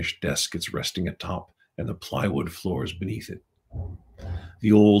unfinished desk it's resting atop and the plywood floors beneath it.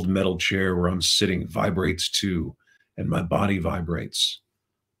 The old metal chair where I'm sitting vibrates too, and my body vibrates.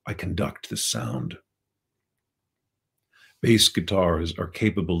 I conduct the sound. Bass guitars are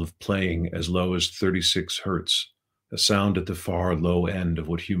capable of playing as low as 36 hertz, a sound at the far low end of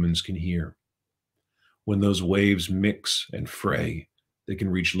what humans can hear. When those waves mix and fray, they can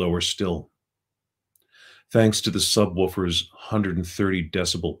reach lower still. Thanks to the subwoofer's 130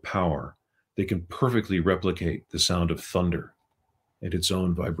 decibel power, they can perfectly replicate the sound of thunder and its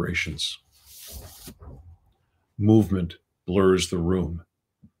own vibrations. Movement blurs the room.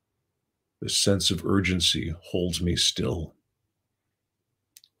 The sense of urgency holds me still.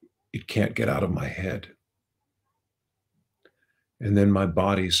 It can't get out of my head. And then my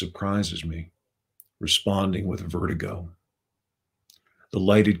body surprises me, responding with vertigo. The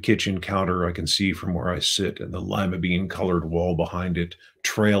lighted kitchen counter I can see from where I sit and the lima bean colored wall behind it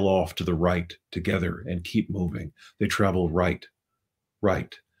trail off to the right together and keep moving. They travel right,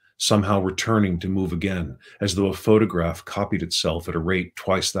 somehow returning to move again, as though a photograph copied itself at a rate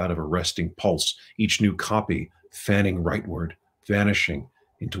twice that of a resting pulse, each new copy fanning rightward, vanishing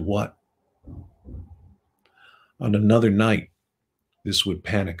into what? On another night, this would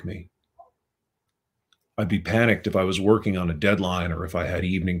panic me. I'd be panicked if I was working on a deadline or if I had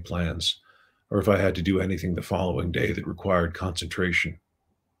evening plans or if I had to do anything the following day that required concentration.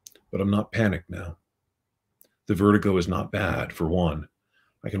 But I'm not panicked now. The vertigo is not bad, for one.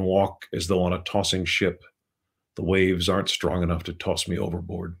 I can walk as though on a tossing ship. The waves aren't strong enough to toss me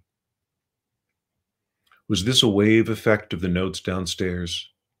overboard. Was this a wave effect of the notes downstairs?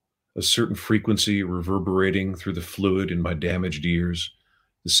 A certain frequency reverberating through the fluid in my damaged ears,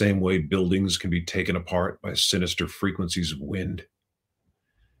 the same way buildings can be taken apart by sinister frequencies of wind?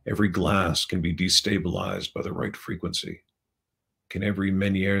 Every glass can be destabilized by the right frequency. Can every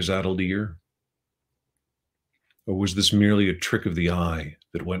Meniere's addled ear? Or was this merely a trick of the eye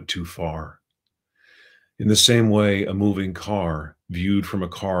that went too far? In the same way, a moving car, viewed from a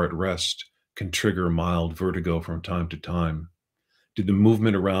car at rest, can trigger mild vertigo from time to time. Did the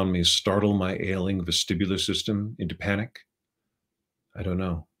movement around me startle my ailing vestibular system into panic? I don't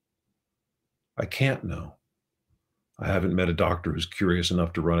know. I can't know. I haven't met a doctor who's curious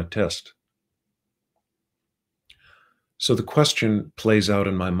enough to run a test. So the question plays out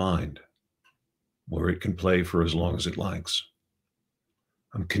in my mind, where it can play for as long as it likes.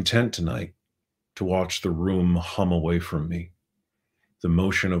 I'm content tonight to watch the room hum away from me, the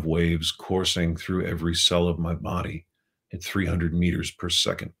motion of waves coursing through every cell of my body at 300 meters per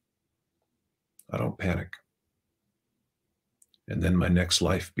second. I don't panic. And then my next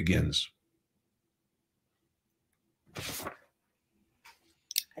life begins. I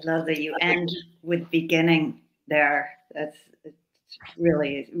love that you end with beginning there. It's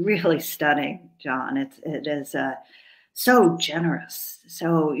really, really stunning, John. It is so generous.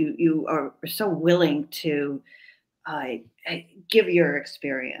 So you are so willing to give your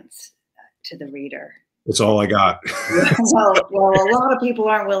experience to the reader. That's all I got. well, a lot of people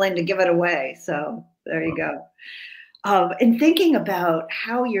aren't willing to give it away. So there you go. And thinking about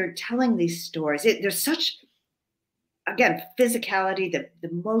how you're telling these stories, there's such, again, physicality, the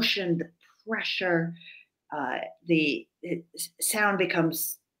motion, the pressure, the sound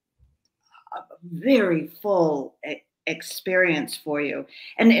becomes a very full experience for you.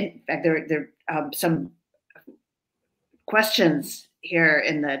 And in fact, there are some questions here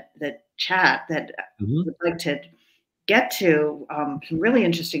in the chat that I would like to get to, some really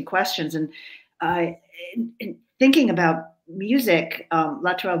interesting questions. And in thinking about music,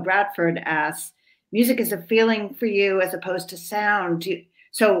 Latrell Bradford asks, music is a feeling for you as opposed to sound.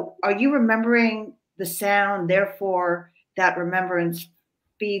 So are you remembering the sound, therefore that remembrance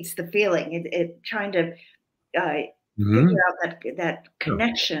feeds the feeling? It trying to figure out that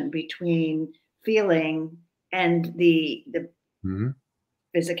connection between feeling and the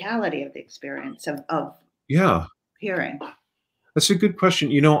physicality of the experience of hearing. That's a good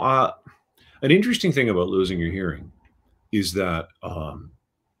question. You know, an interesting thing about losing your hearing is that,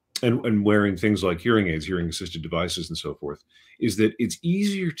 and wearing things like hearing aids, hearing assisted devices and so forth, is that it's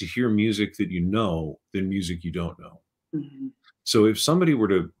easier to hear music that you know than music you don't know. Mm-hmm. So if somebody were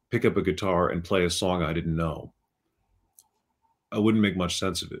to pick up a guitar and play a song I didn't know, I wouldn't make much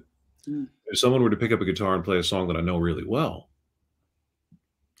sense of it. Mm. If someone were to pick up a guitar and play a song that I know really well,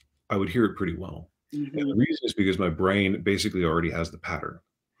 I would hear it pretty well. Mm-hmm. And the reason is because my brain basically already has the pattern.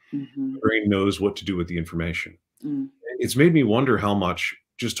 Mm-hmm. My brain knows what to do with the information. Mm. It's made me wonder how much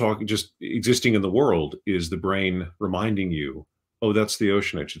just existing in the world is the brain reminding you, oh, that's the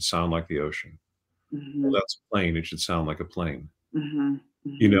ocean. It should sound like the ocean. Mm-hmm. Oh, that's a plane. It should sound like a plane. Mm-hmm.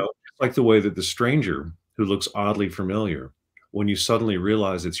 Mm-hmm. You know, like the way that the stranger who looks oddly familiar when you suddenly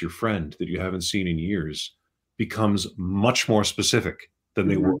realize it's your friend that you haven't seen in years, becomes much more specific than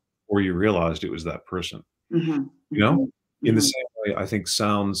they were Mhm. before you realized it was that person. Mhm. You know? Mhm. In the Mhm. same way, I think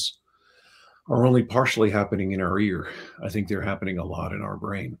sounds are only partially happening in our ear. I think they're happening a lot in our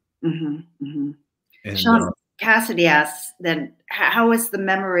brain. Mhm. Mhm. And, Sean Cassidy asks, then how is the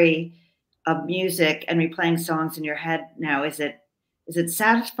memory of music and replaying songs in your head now? Is it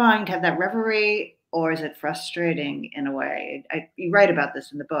satisfying to have that reverie, or is it frustrating in a way? You write about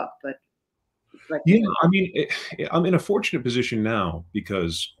this in the book, but like, yeah, I mean, I'm in a fortunate position now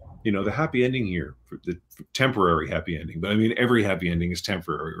because, the happy ending here, for the temporary happy ending, but I mean, every happy ending is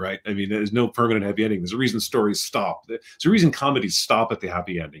temporary, right? I mean, there's no permanent happy ending. There's a reason stories stop. There's a reason comedies stop at the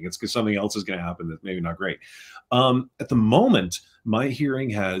happy ending. It's because something else is going to happen that's maybe not great. At the moment, my hearing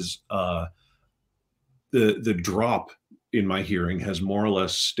has the drop in my hearing has more or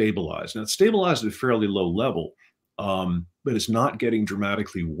less stabilized. Now it's stabilized at a fairly low level, but it's not getting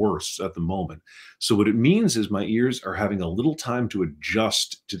dramatically worse at the moment. So what it means is my ears are having a little time to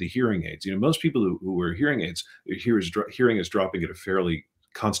adjust to the hearing aids. Most people who wear hearing aids, their hearing is dropping at a fairly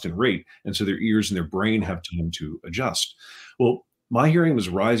constant rate, and so their ears and their brain have time to adjust. Well, my hearing was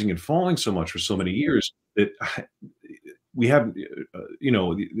rising and falling so much for so many years that we have,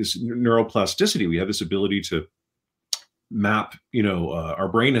 this neuroplasticity. We have this ability to map, our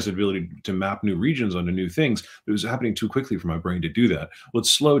brain has the ability to map new regions onto new things. It was happening too quickly for my brain to do that. Well,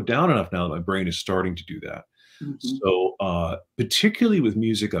 it's slowed down enough now that my brain is starting to do that. mhm. So, particularly with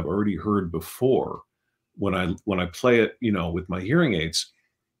music I've already heard before, when I play it, with my hearing aids,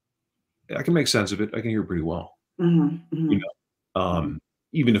 I can make sense of it. I can hear pretty well. Mhm. You Mhm. know,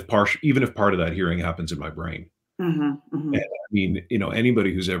 even if part of that hearing happens in my brain. Mhm. And Mhm. I mean,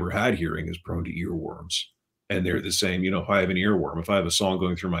 anybody who's ever had hearing is prone to earworms. And they're the same, if I have an earworm, if I have a song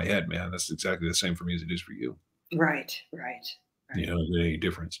going through my head, man, that's exactly the same for me as it is for you. Right. Right. Right. Is there any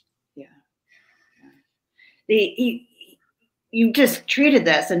difference? Yeah. Yeah. You just treated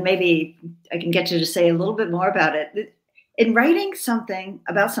this, and maybe I can get you to say a little bit more about it. In writing something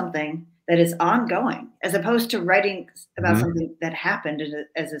about something that is ongoing, as opposed to writing about Mhm. something that happened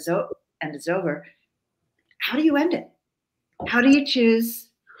and is over, how do you end it? How do you choose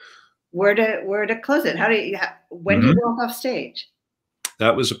where to close it? How do you when do you Mhm. walk off stage?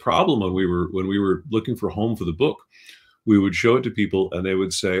 That was a problem when we were looking for a home for the book. We would show it to people and they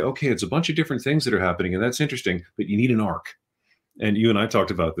would say, "Okay, it's a bunch of different things that are happening, and that's interesting, but you need an arc." And you and I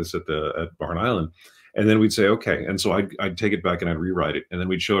talked about this at Barn Island. And then we'd say, okay. And so I'd take it back and I'd rewrite it. And then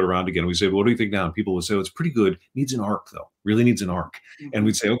we'd show it around again. We'd say, well, what do you think now? And people would say, oh, it's pretty good. Needs an arc, though. Really needs an arc. And Mhm.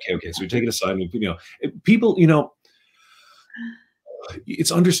 we'd say, okay, okay. So we take it aside and people,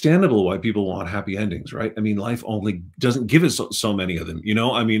 it's understandable why people want happy endings, right? I mean, life only doesn't give us so many of them,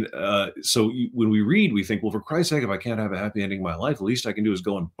 I mean, when we read, we think, well, for Christ's sake, if I can't have a happy ending in my life, the least I can do is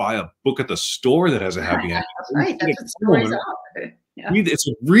go and buy a book at the store that has a happy ending. That's Read right. it That's at what home stories and are. Yeah. it's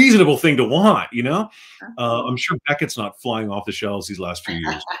a reasonable thing to want. I'm Absolutely. sure Beckett's not flying off the shelves these last few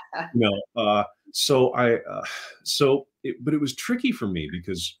years. You know, so I, but it was tricky for me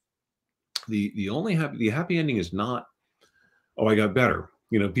because the happy ending is not, oh, I got better.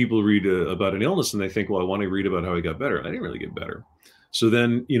 People read about an illness and they think, well, I want to read about how I got better. And I didn't really get better. So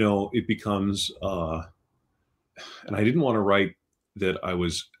then, it becomes, and I didn't want to write that I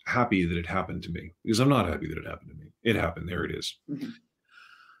was happy that it happened to me because I'm not happy that it happened to me. It happened. There it is. Mhm.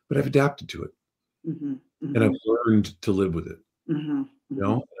 But I've adapted to it Mhm. and I've Mhm. learned to live with it. Mhm. And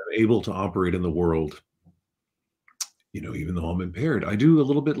Mhm. I'm able to operate in the world, even though I'm impaired. I do a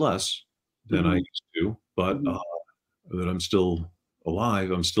little bit less than I Mhm. used to, but Mhm. that I'm still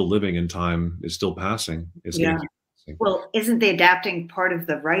alive. I'm still living, and time is still passing. It's going Yeah. to keep passing. Well, isn't the adapting part of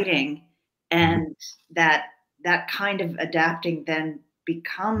the writing, Mhm, and that kind of adapting then mhm.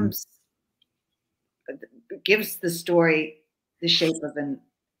 becomes gives the story the shape of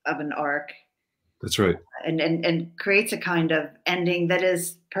an arc, That's right. and creates a kind of ending that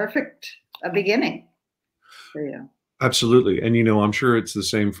is perfect, a beginning for you. Absolutely. And I'm sure it's the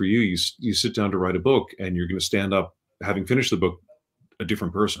same for you. You sit down to write a book, and you're going to stand up, having finished the book, a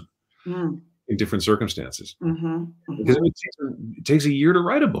different person Mm. in different circumstances. Mhm. Because Mhm. it takes a year to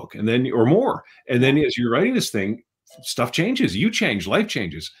write a book, and then or more. And Yeah. then as you're writing this thing, stuff changes, you change, life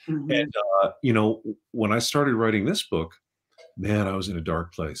changes. Mhm. And when I started writing this book, man, I was in a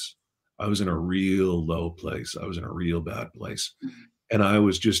dark place. I was in a real low place. I was in a real bad place. Mhm. And I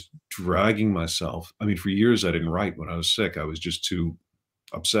was just dragging myself. I mean, for years I didn't write when I was sick. I was just too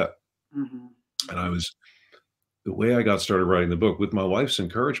upset. Mhm. And I Mhm. was the way I got started writing the book with my wife's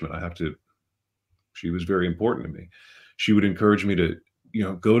encouragement. She was very important to me. She would encourage me to, I mean, I would write, and then, or more. And then as you're writing this thing, stuff changes, you change, life changes. And she would encourage me to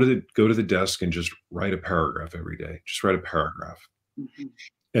go to the desk and just write a paragraph every day. Just write a paragraph. Mhm.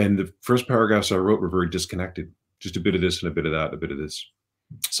 And the first paragraphs I wrote were very disconnected. Just a bit of this and a bit of that, a bit of this.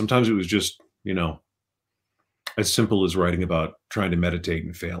 Sometimes it was just, as simple as writing about trying to meditate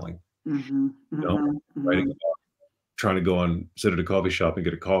and failing, Mhm. you know, Mhm. writing Mhm. about trying to sit at a coffee shop and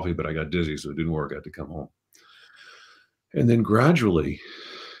get a coffee, but I got dizzy, so it didn't work. I had to come home. And then gradually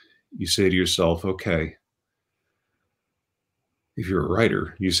you say to yourself, okay, if you're a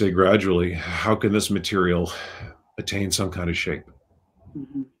writer, you say gradually, how can this material attain some kind of shape?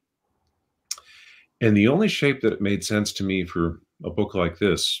 Mhm. And the only shape that it made sense to me for a book like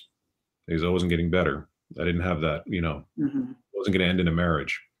this, because I wasn't getting better. I didn't have that, Mhm. wasn't going to end in a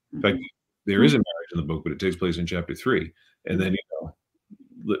marriage. In fact, Mhm. there is a marriage in the book, but it takes place in chapter 3, and then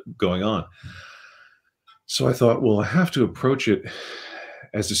going on. So I thought, well, I have to approach it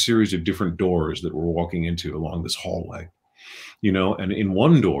as a series of different doors that we're walking into along this hallway, and in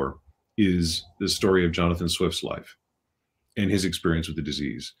one door is the story of Jonathan Swift's life and his experience with the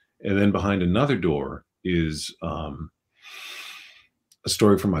disease. And then behind another door is a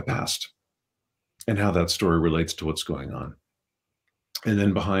story from my past and how that story relates to what's going on. And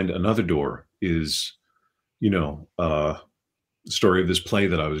then behind another door is, the story of this play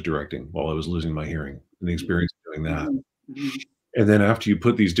that I was directing while I was losing my hearing and the experience of doing that. Mhm. Mhm. And then after you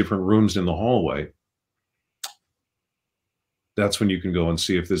put these different rooms in the hallway, that's when you can go and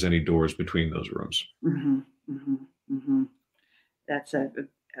see if there's any doors between those rooms. Mhm. Mhm. Mhm. That's a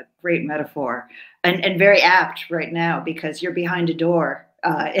great metaphor and very apt right now because you're behind a door.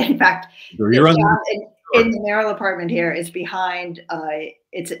 In fact, So you're on the John in door. the Merrill apartment here is behind.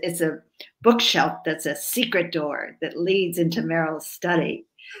 It's a bookshelf that's a secret door that leads into Merrill's study.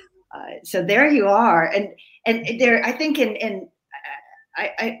 So there you are, and there I think in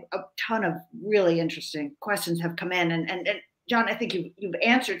a ton of really interesting questions have come in, and John, I think you've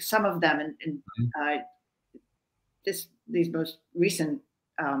answered some of them in uh, these most recent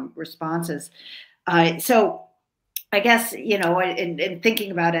responses. So I guess in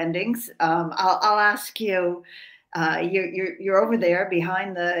thinking about endings, I'll ask you. You're over there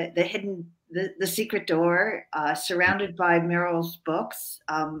behind the hidden the secret door, surrounded by Merrill's books.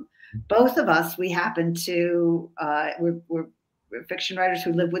 Both of us, we happen to we're fiction writers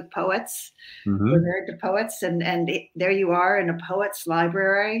who live with poets. We're Mhm. married to poets, and there you are in a poet's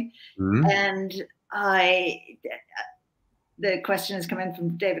library, Mhm. and I the question is coming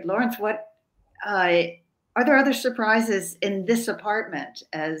from David Lawrence. What uh, are there other surprises in this apartment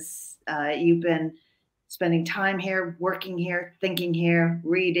as you've been spending time here, working here, thinking here,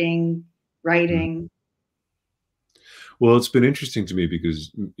 reading, Mhm. writing? Well, it's been interesting to me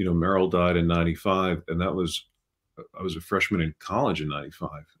because, Merrill died in 95, and I was a freshman in college in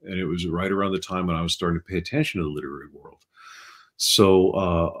 95, and it was right around the time when I was starting to pay attention to the literary world. So,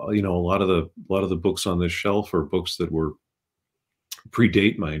 a lot of the books on this shelf are books that were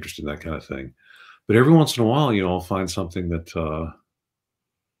predate my interest in that kind of thing. But every once in a while, I'll find something that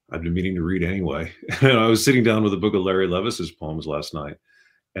I've been meaning to read anyway. And I was sitting down with a book of Larry Levis's poems last night,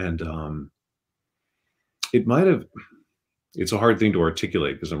 and it might have. It's a hard thing to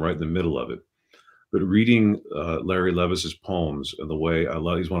articulate because I'm right in the middle of it. But reading Larry Levis's poems and the way I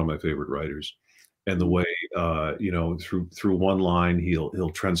love, he's one of my favorite writers, and the way through one line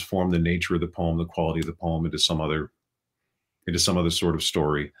he'll transform the nature of the poem, the quality of the poem into some other sort of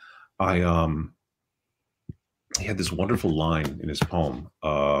story. I He had this wonderful line in his poem.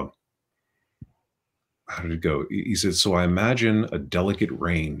 How did it go? He said, "So I imagine a delicate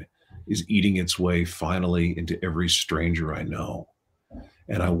rain is eating its way finally into every stranger I know.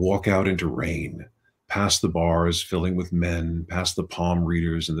 And I walk out into rain, past the bars filling with men, past the palm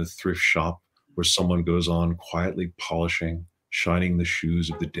readers and the thrift shop where someone goes on quietly polishing, shining the shoes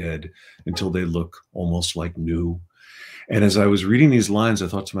of the dead until they look almost like new." And as I was reading these lines, I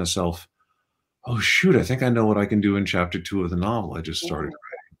thought to myself, oh, shoot, I think I know what I can do in chapter 2 of the novel I just started.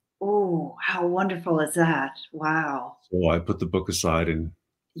 Oh, how wonderful is that? Wow. So I put the book aside and,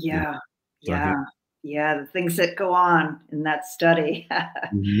 you know, Yeah. started. Yeah. Yeah. The things that go on in that study Mhm,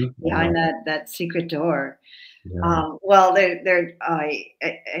 I know. behind that secret door. Yeah. Well, I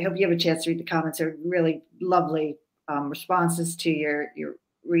hope you have a chance to read the comments. They're really lovely responses to your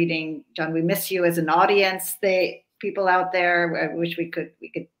reading, John. We miss you as an audience. People out there. I wish we could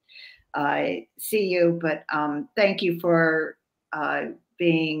see you, but thank you for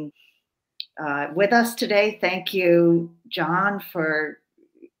being with us today. Thank you, John, for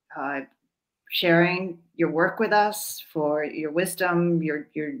uh, sharing your work with us, for your wisdom, your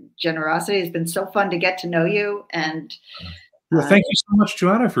generosity. It's been so fun to get to know you, and Well, uh, thank you so much,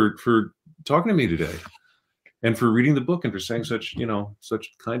 Joanna, for talking to me today. and for reading the book and for saying such,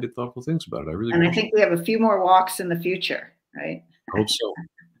 such kind and thoughtful things about it. I really And I think we have a few more walks in the future, right? I hope so.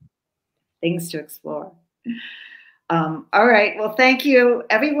 Things to explore. All right. Well, thank you,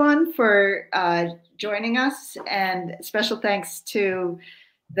 everyone, for joining us. And special thanks to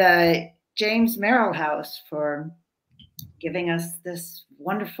the James Merrill House for giving us this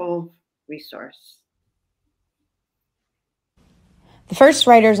wonderful resource. The first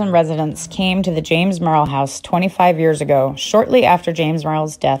writers in residence came to the James Merrill House 25 years ago, shortly after James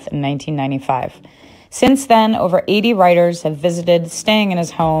Merrill's death in 1995. Since then, over 80 writers have visited, staying in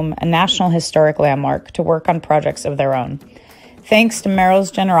his home, a National Historic Landmark, to work on projects of their own. Thanks to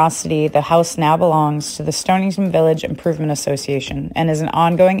Merrill's generosity, the house now belongs to the Stonington Village Improvement Association and is an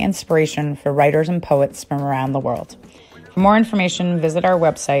ongoing inspiration for writers and poets from around the world. For more information, visit our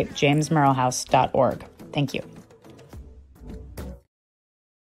website, jamesmerrillhouse.org. Thank you.